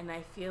on. And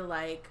I feel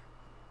like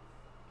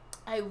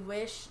I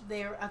wish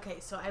they were, okay,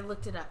 so I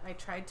looked it up. I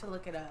tried to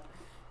look it up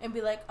and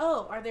be like,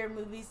 oh, are there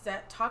movies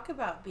that talk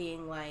about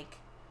being, like,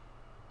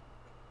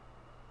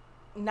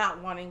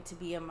 not wanting to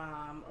be a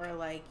mom or,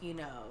 like, you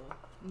know,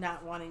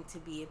 not wanting to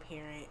be a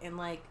parent? And,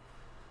 like,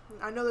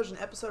 I know there's an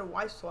episode of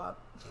Wife Swap.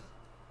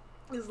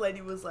 This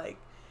lady was like,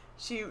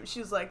 she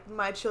was like,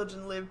 my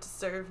children live to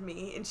serve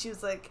me. And she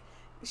was like,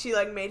 she,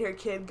 like, made her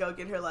kid go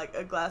get her, like,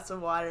 a glass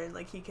of water. And,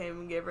 like, he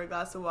came and gave her a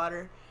glass of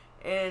water.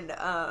 And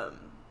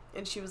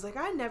she was like,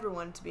 I never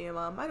wanted to be a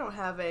mom. I don't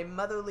have a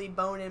motherly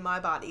bone in my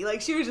body.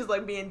 Like, she was just,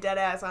 like, being dead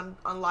ass on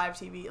live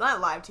TV.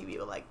 Not live TV,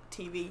 but, like,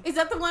 TV. Is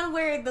that the one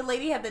where the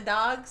lady had the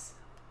dogs?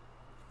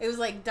 It was,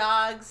 like,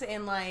 dogs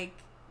and, like,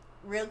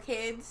 real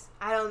kids?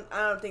 I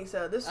don't think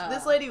so.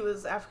 This lady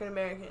was African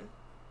American.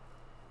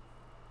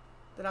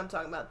 That I'm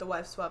talking about, the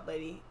Wife Swap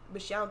lady.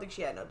 But I don't think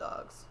she had no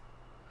dogs.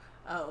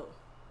 Oh.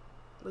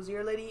 Was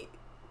your lady...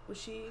 Was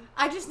she?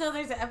 I just know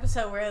there's an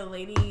episode where a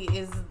lady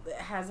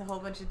has a whole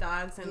bunch of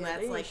dogs and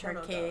that's like her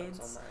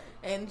kids.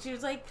 And she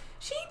was like,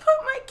 she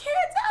put my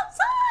kids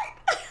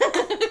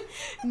outside.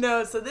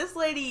 No, so this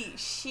lady,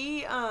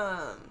 she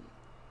was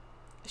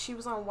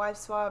on Wife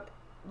Swap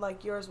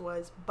like yours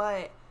was,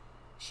 but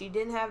she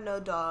didn't have no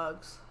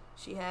dogs.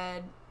 She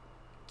had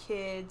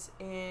kids,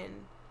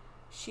 and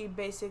she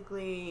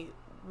basically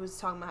was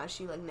talking about how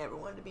she, like, never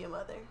wanted to be a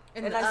mother.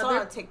 And I saw it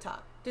on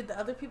TikTok. Did the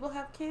other people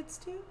have kids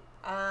too?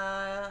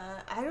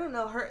 I don't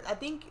know. I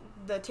think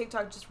the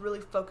TikTok just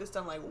really focused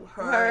on, like,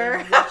 her.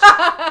 Her.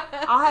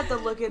 I'll have to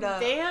look it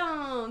up.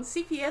 Damn.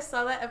 CPS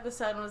saw that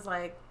episode and was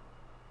like,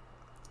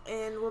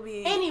 and we'll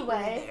be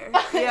anyway there.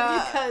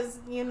 Yeah. Because,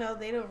 you know,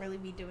 they don't really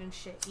be doing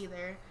shit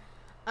either.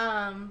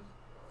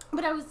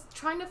 But I was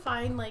trying to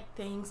find, like,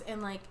 things,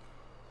 and, like,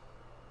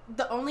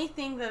 the only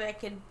thing that I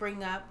could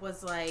bring up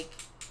was, like,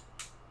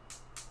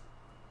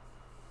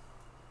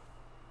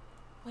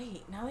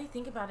 wait, now that I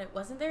think about it,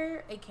 wasn't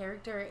there a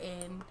character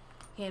in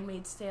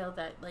Handmaid's Tale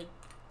that like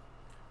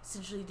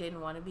essentially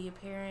didn't want to be a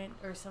parent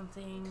or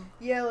something.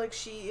 Yeah, like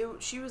she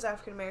was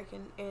African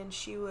American, and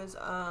she was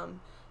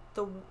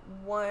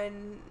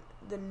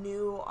the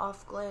new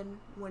Off Glen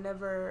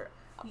whenever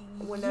Off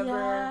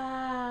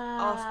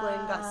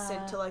Glen got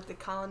sent to like the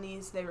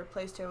colonies, they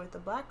replaced her with a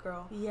black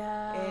girl.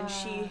 Yeah. And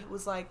she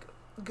was like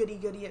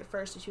goody at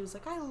first, and she was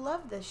like, I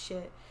love this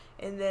shit.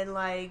 And then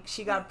like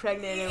she got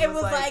pregnant and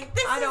was like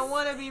I don't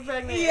want to be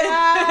pregnant.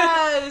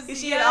 Yes.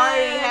 She had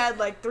already had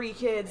like 3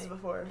 kids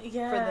before for them.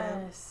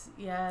 Yes.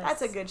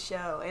 That's a good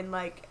show, and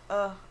like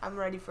I'm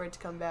ready for it to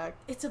come back.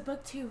 It's a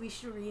book too. We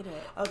should read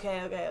it.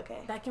 Okay.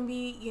 That can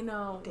be,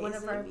 one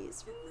of our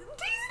Days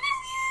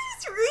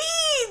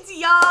reads,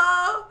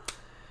 y'all.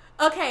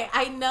 Okay,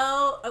 I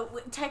know.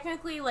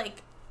 Technically,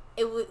 like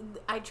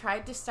I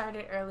tried to start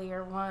it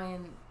earlier.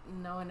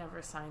 No one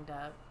ever signed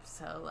up,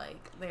 so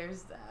like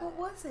there's that. What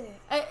was it?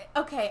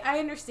 I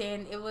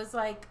understand. It was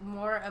like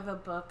more of a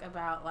book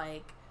about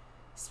like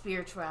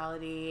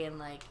spirituality and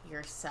like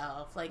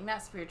yourself, like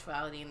not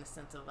spirituality in the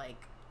sense of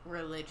like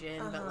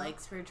religion, but like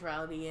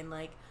spirituality and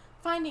like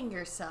finding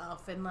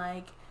yourself and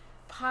like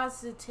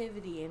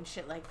positivity and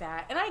shit like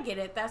that. And I get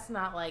it, that's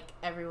not like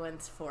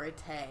everyone's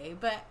forte,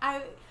 but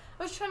I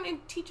was trying to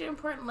teach an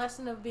important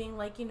lesson of being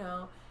like,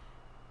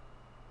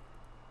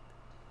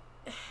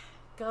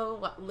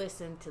 go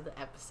listen to the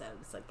episode.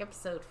 It's like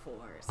episode 4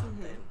 or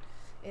something.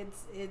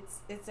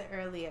 It's an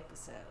early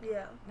episode.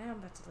 Yeah. Now I'm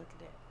about to look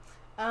at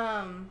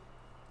it.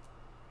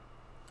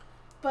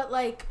 But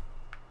like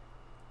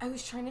I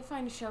was trying to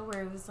find a show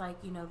where it was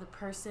like,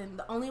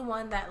 the only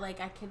one that like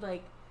I could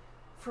like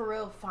for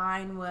real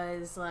find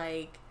was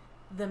like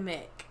the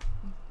Mick.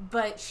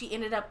 But she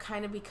ended up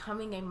kind of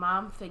becoming a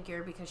mom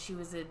figure because she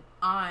was an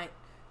aunt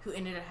who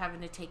ended up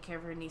having to take care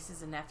of her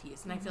nieces and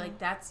nephews. And I feel like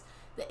that's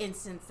the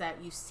instance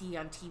that you see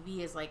on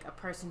TV is like a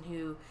person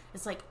who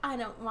is like, I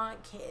don't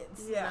want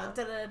kids. Yeah.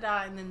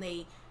 And then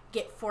they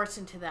get forced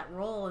into that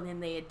role and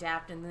then they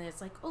adapt and then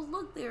it's like, oh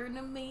look, they're an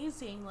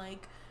amazing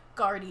like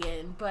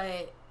guardian.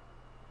 But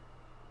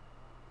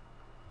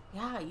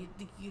yeah,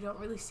 you don't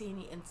really see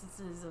any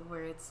instances of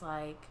where it's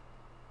like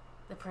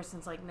the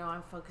person's like, no,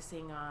 I'm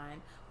focusing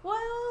on,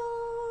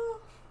 well,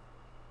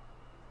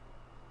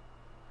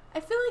 I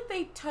feel like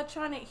they touch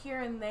on it here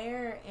and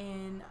there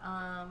in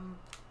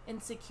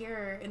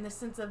Insecure, in the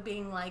sense of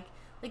being like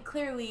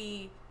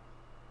clearly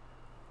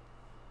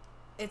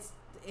it's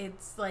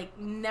like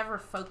never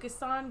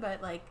focused on,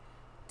 but like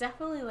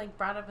definitely like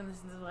brought up in the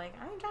sense of like,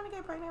 I ain't trying to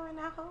get pregnant right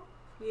now,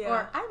 Yeah.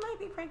 or I might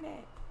be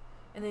pregnant,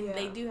 and then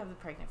they do have the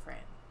pregnant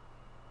friend.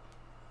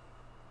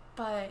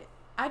 But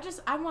I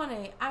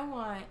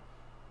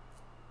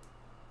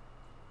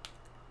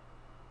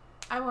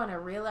want a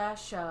real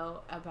ass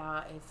show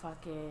about a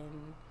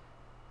fucking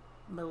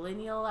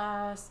millennial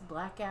ass,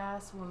 black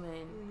ass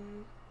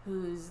woman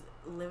who's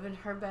living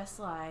her best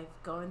life,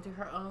 going through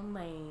her own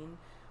lane.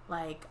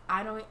 Like,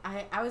 I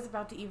was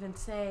about to even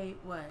say,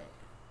 what?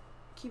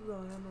 Keep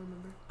going, I don't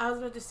remember. I was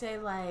about to say,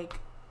 like,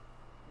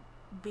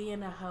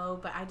 being a hoe,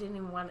 but I didn't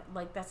even want,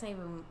 like, that's not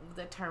even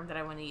the term that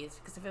I want to use,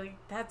 because I feel like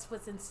that's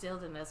what's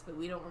instilled in us, but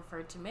we don't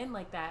refer to men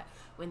like that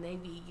when they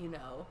be,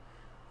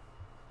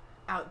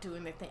 out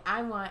doing their thing.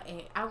 I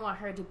want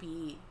her to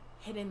be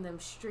hitting them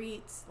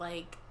streets,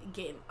 like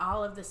getting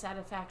all of the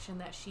satisfaction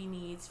that she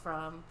needs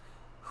from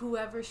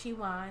whoever she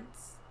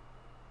wants.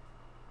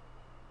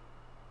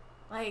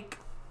 Like,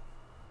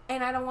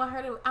 and I want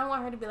her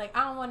to be like,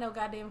 I don't want no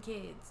goddamn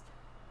kids.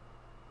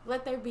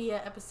 Let there be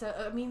an episode.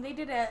 I mean, they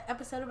did an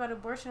episode about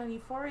abortion on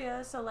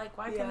Euphoria, so like,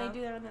 why can't they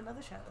do that on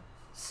another show?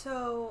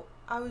 So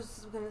I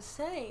was gonna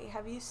say,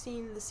 have you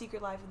seen The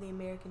Secret Life of the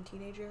American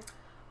Teenager?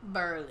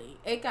 Burley.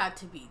 It got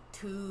to be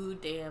too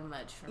damn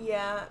much for me.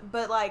 Yeah,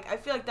 but like I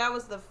feel like that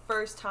was the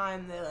first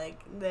time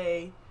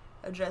they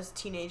addressed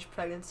teenage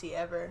pregnancy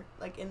ever.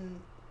 Like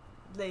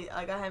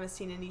I haven't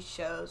seen any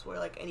shows where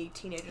like any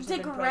teenagers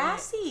have been pregnant.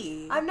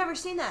 Degrassi. I've never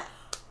seen that.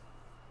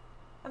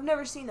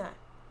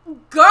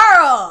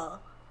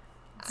 Girl,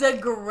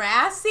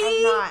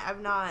 Degrassi.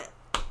 I've not.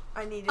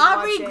 I need to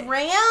Aubrey watch it.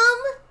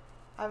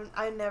 Graham.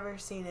 I've never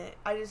seen it.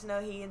 I just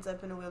know he ends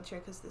up in a wheelchair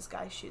because this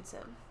guy shoots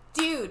him.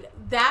 Dude,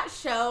 that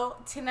show,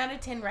 10 out of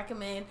 10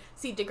 recommend.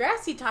 See,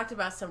 Degrassi talked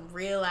about some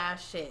real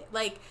ass shit.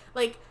 Like,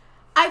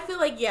 I feel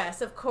like,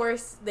 yes, of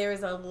course,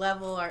 there's a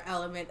level or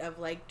element of,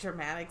 like,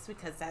 dramatics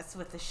because that's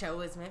what the show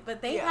was meant.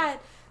 But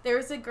there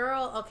was a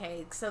girl,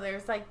 okay, so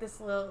there's, like, it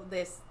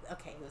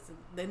was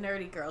the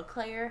nerdy girl,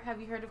 Claire.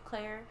 Have you heard of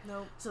Claire?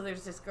 Nope. So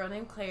there's this girl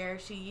named Claire.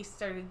 She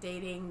started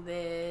dating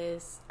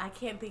this, I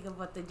can't think of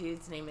what the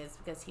dude's name is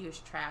because he was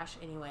trash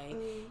anyway.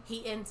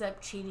 He ends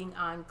up cheating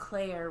on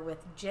Claire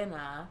with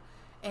Jenna,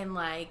 and,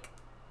 like,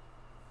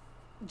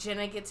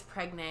 Jenna gets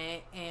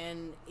pregnant,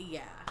 and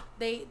yeah,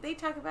 they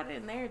talk about it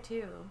in there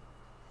too.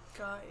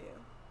 Got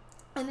you.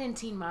 And then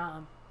Teen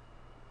Mom.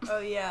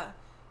 Oh yeah,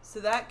 so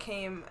I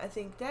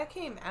think that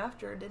came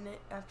after, didn't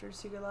it? After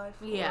Secret Life.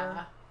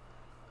 Yeah.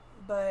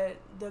 But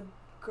the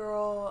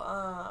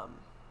girl,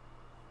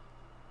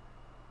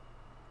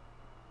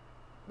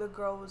 the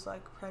girl was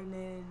like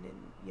pregnant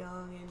and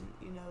young and,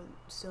 you know,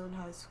 still in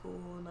high school,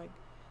 and like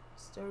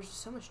there was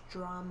so much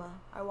drama.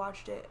 I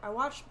watched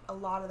a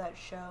lot of that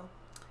show.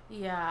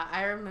 Yeah,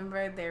 I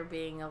remember there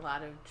being a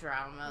lot of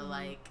drama.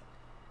 Like,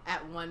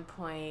 at one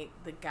point,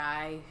 the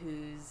guy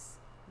whose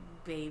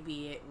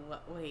baby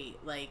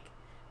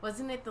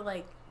wasn't it the,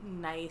 like,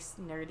 nice,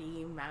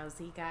 nerdy,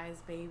 mousy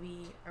guy's baby?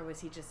 Or was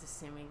he just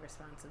assuming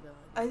responsibility?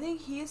 I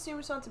think he assumed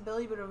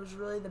responsibility, but it was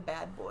really the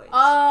bad boy.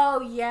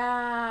 Oh,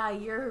 yeah,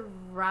 you're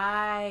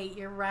right.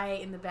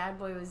 And the bad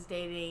boy was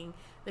dating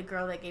the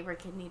girl that gave her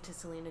kidney to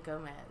Selena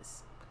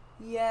Gomez.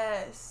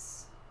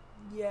 Yes.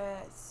 Yep.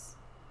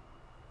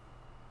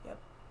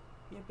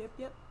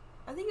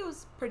 I think it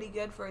was pretty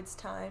good for its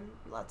time.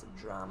 Lots of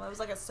drama. It was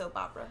like a soap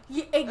opera.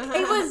 Yeah,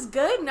 it was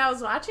good, and I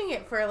was watching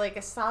it for like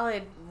a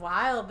solid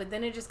while, but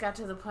then it just got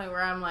to the point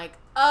where I'm like,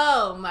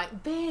 oh my,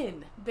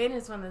 Ben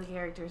is one of the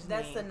characters'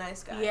 That's name. the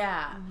nice guy.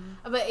 Yeah.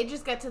 But it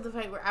just got to the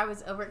point where I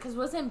was over it, because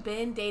wasn't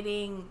Ben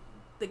dating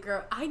the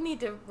girl? I need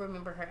to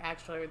remember her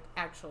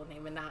actual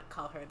name and not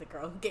call her the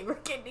girl who gave her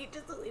kidney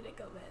to Selena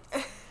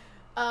Gomez.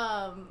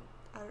 I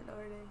don't know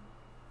her name.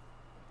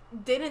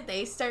 Didn't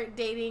they start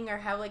dating or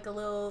have like a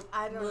little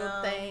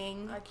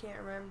thing? I can't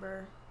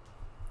remember.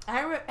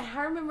 I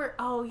remember.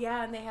 Oh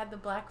yeah, and they had the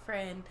black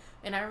friend,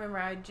 and I remember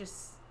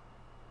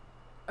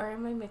or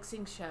am I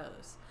mixing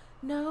shows?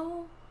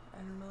 No, I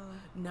don't know.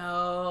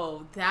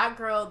 No, that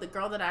girl, the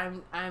girl that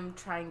I'm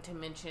trying to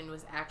mention,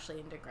 was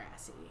actually in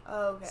Degrassi.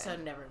 Oh, okay. So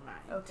never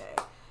mind. Okay,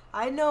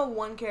 I know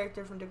one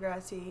character from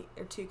Degrassi,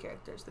 or two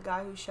characters. The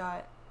guy who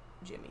shot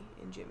Jimmy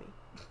and Jimmy.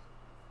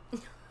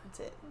 That's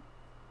it.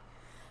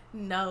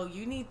 No,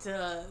 you need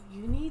to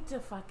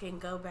fucking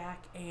go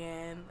back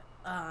and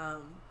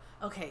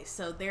okay,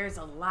 so there's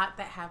a lot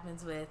that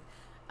happens with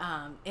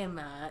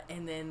Emma,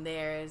 and then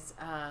there's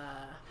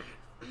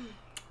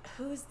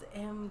who's the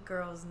M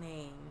girl's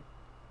name?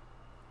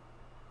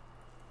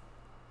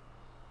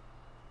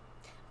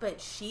 But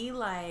she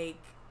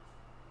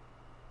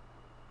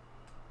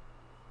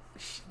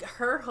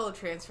her whole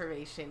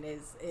transformation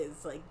is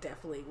like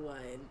definitely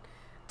one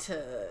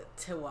to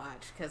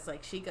watch, because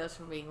like she goes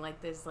from being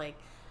like this like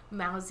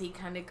mousy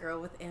kind of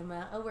girl with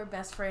Emma, oh we're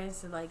best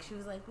friends, and like she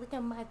was like, look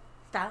at my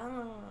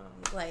thumb,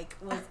 like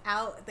was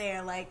out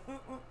there like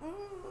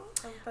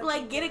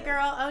like get it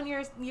girl, own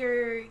your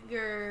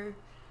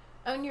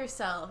own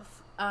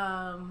yourself.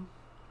 Yeah,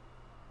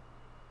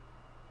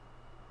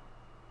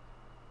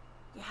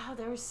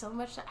 there was so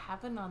much that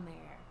happened on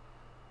there.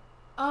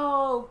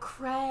 Oh,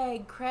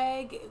 Craig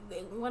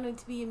wanted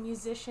to be a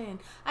musician.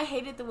 I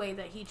hated the way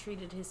that he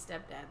treated his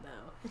stepdad,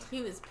 though.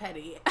 He was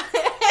petty.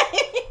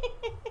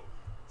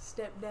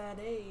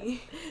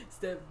 Stepdaddy.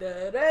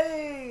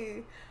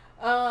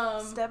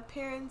 Step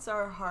parents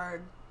are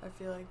hard. I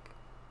feel like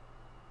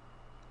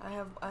I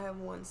have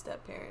one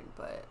step parent,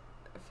 but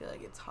I feel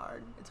like it's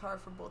hard. It's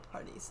hard for both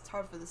parties. It's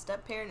hard for the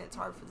step parent. It's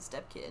hard for the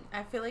step kid.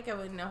 I feel like I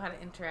wouldn't know how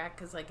to interact,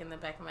 because like in the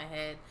back of my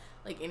head,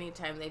 like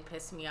anytime they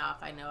piss me off,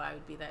 I know I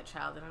would be that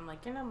child, and I'm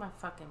like, you're not my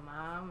fucking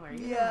mom, or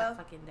you're not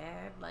my fucking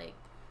dad. Like,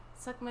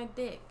 suck my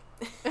dick.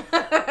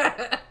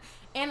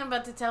 And I'm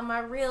about to tell my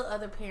real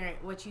other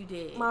parent what you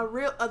did. My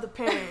real other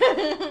parent.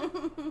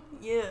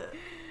 Yeah.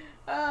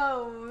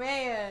 Oh,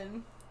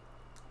 man.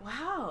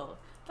 Wow.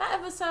 That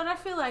episode, I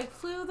feel like,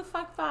 flew the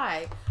fuck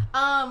by.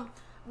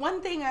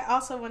 One thing I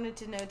also wanted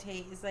to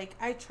notate is, like,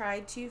 I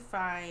tried to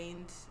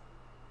find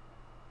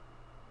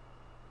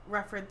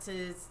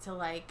references to,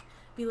 like,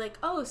 be like,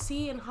 oh,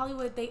 see, in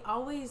Hollywood, they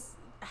always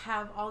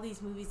have all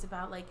these movies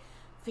about, like,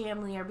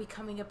 family or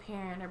becoming a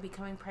parent or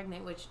becoming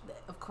pregnant, which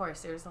of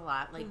course there's a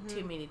lot, like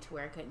too many to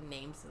where I couldn't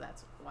name, so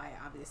that's why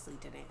I obviously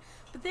didn't.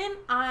 But then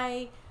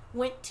I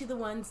went to the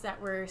ones that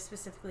were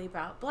specifically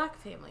about black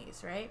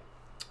families, right?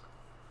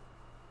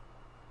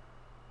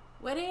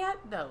 Where they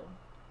at though?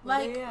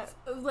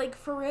 Like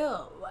for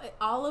real,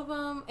 all of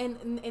them,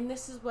 and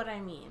this is what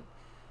I mean.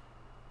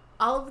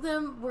 All of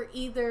them were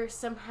either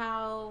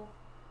somehow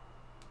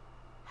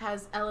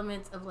has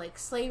elements of like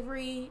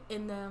slavery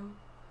in them,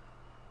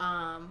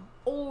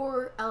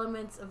 or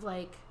elements of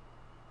like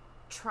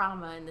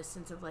trauma, in the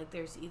sense of like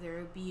there's either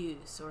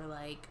abuse or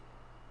like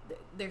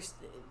there's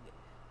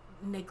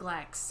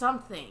neglect,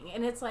 something.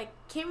 And it's like,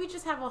 can't we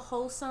just have a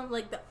wholesome,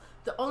 like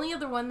the only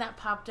other one that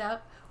popped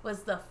up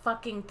was the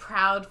fucking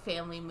Proud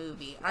Family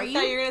movie. I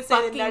thought you were gonna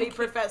say the Nutty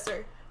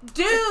Professor.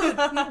 Dude,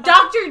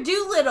 Dr.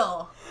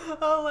 Doolittle.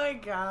 Oh my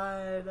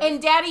god.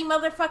 And Daddy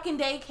Motherfucking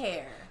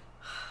Daycare.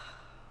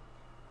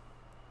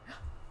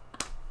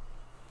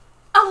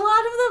 A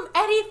lot of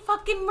them, Eddie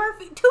fucking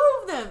Murphy. 2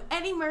 of them,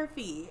 Eddie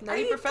Murphy.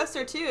 Nutty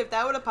Professor too, if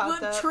that would have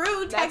popped up.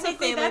 True,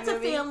 technically that's a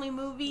family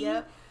movie.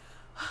 Yep.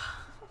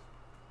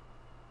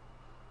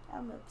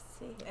 I'm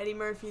upset. Eddie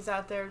Murphy's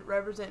out there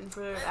representing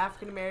for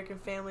African American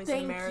families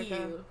in America.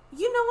 Thank you.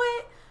 You know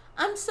what?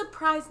 I'm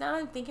surprised now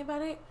that I'm thinking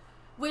about it,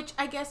 which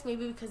I guess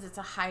maybe because it's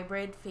a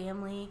hybrid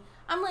family.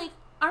 I'm like,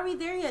 Are We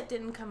There Yet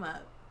didn't come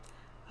up.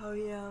 Oh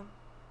yeah.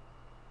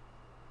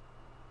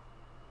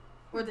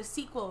 Or the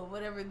sequel,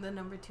 whatever the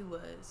number 2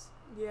 was.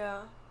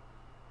 Yeah.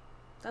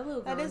 That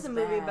little girl That is a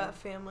movie about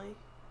family.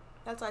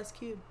 That's Ice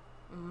Cube.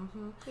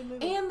 Mm-hmm. Good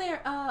movie. And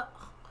they're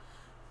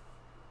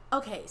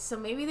okay, so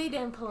maybe they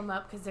didn't pull them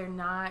up because they're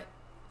not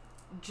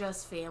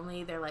just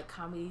family. They're like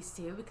comedies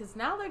too, because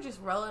now they're just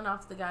rolling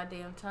off the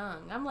goddamn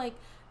tongue. I'm like,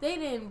 they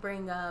didn't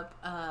bring up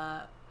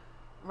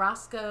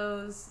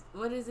Roscoe's,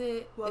 what is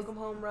it? Welcome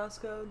Home,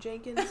 Roscoe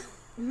Jenkins.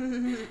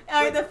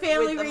 Or the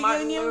family with the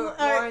reunion.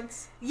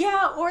 Lawrence.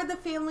 Yeah, or the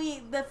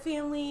family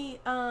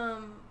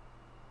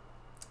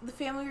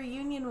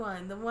reunion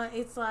one. The one,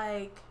 it's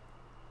like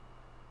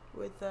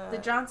With the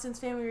Johnson's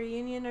family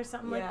reunion or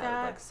something like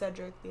that. like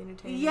Cedric the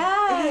Entertainer.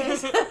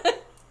 Yes.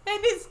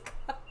 And his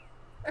car.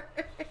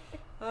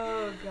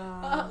 Oh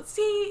god.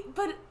 See,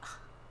 but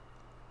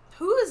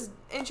who is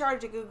in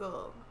charge of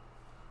Google?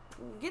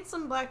 Get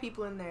some black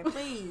people in there,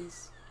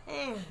 please.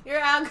 Your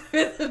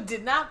algorithm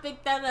did not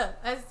pick that up.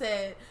 I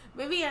said,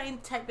 maybe I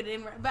didn't type it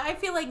in right. But I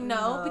feel like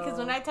no, because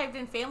when I typed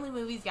in family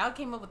movies, y'all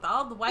came up with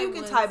all the white ones.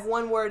 You can type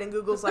one word and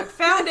Google's like,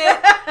 found it.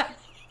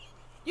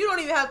 You don't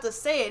even have to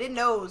say it. It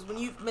knows. When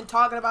you've been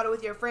talking about it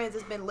with your friends,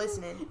 it's been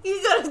listening.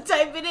 You gotta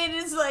type it in,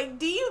 it's like,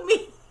 do you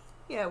mean?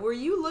 Yeah, were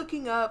you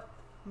looking up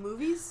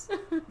movies?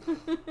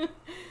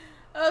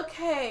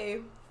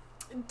 Okay.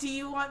 Do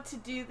you want to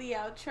do the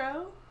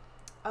outro?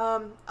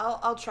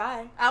 I'll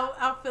try.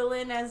 I'll fill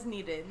in as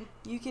needed.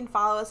 You can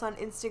follow us on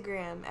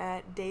Instagram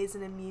at Dazed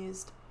and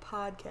Amused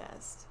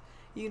Podcast.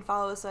 You can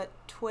follow us at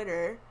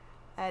Twitter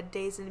at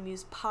Dazed and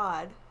Amused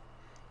Pod.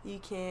 You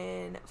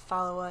can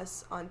follow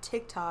us on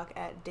TikTok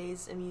at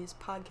Dazed and Amused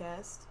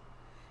Podcast.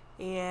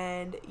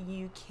 And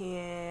you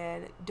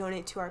can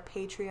donate to our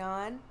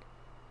Patreon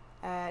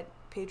at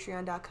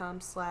patreon.com/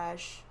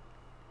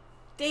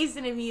 Dazed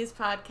and Amused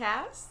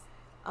Podcast.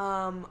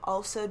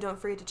 Also, don't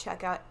forget to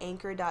check out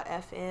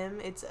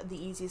anchor.fm. It's the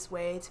easiest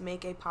way to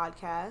make a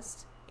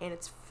podcast, and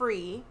it's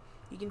free.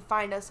 You can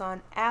find us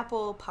on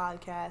Apple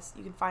Podcasts.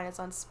 You can find us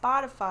on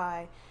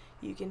Spotify.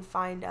 You can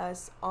find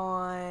us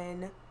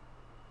on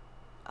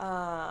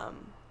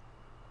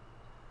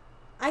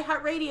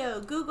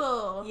iHeartRadio,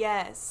 Google.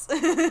 Yes.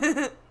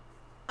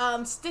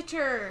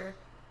 Stitcher.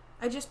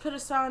 I just put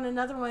us on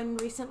another one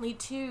recently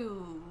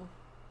too,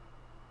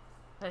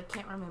 but I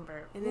can't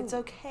remember. And it's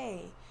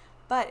okay.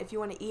 But if you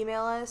want to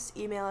email us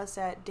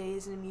at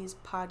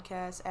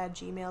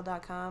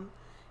dazedandamusedpodcast@gmail.com,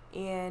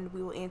 and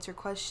we will answer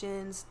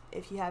questions.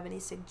 If you have any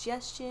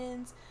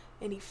suggestions,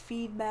 any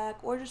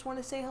feedback, or just want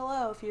to say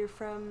hello if you're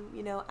from,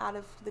 out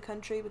of the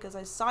country, because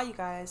I saw you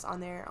guys on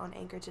there on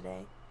Anchor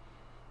today.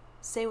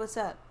 Say what's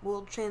up.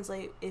 We'll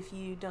translate. If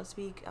you don't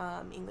speak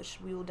English,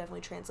 we will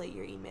definitely translate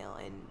your email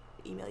and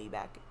email you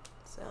back.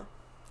 So.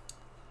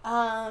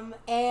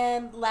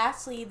 And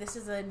lastly, this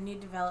is a new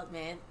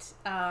development.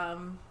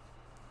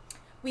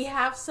 We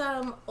have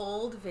some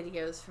old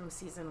videos from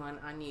season 1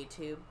 on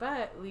YouTube,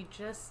 but we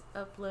just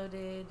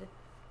uploaded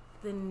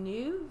the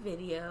new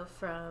video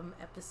from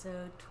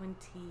episode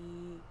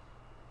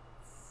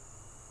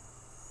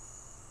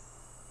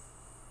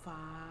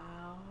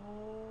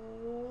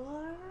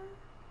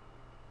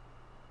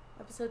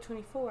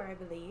 24, I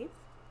believe.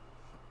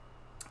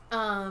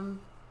 And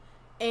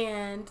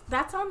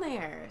that's on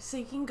there, so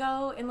you can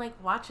go and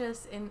watch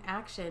us in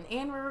action.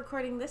 And we're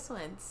recording this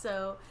one,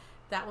 so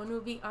that one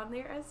will be on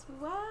there as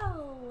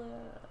well.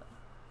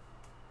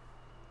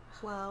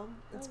 Well,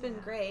 it's been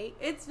great.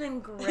 It's been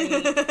great. We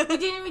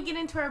didn't even get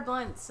into our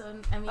blunts, so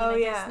I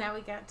guess now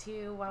we got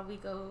to while we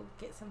go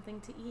get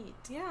something to eat.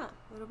 Yeah,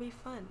 it'll be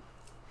fun.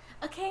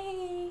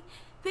 Okay,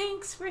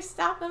 thanks for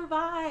stopping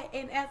by,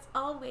 and as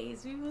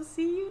always, we will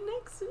see you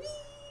next week.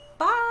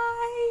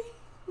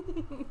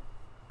 Bye.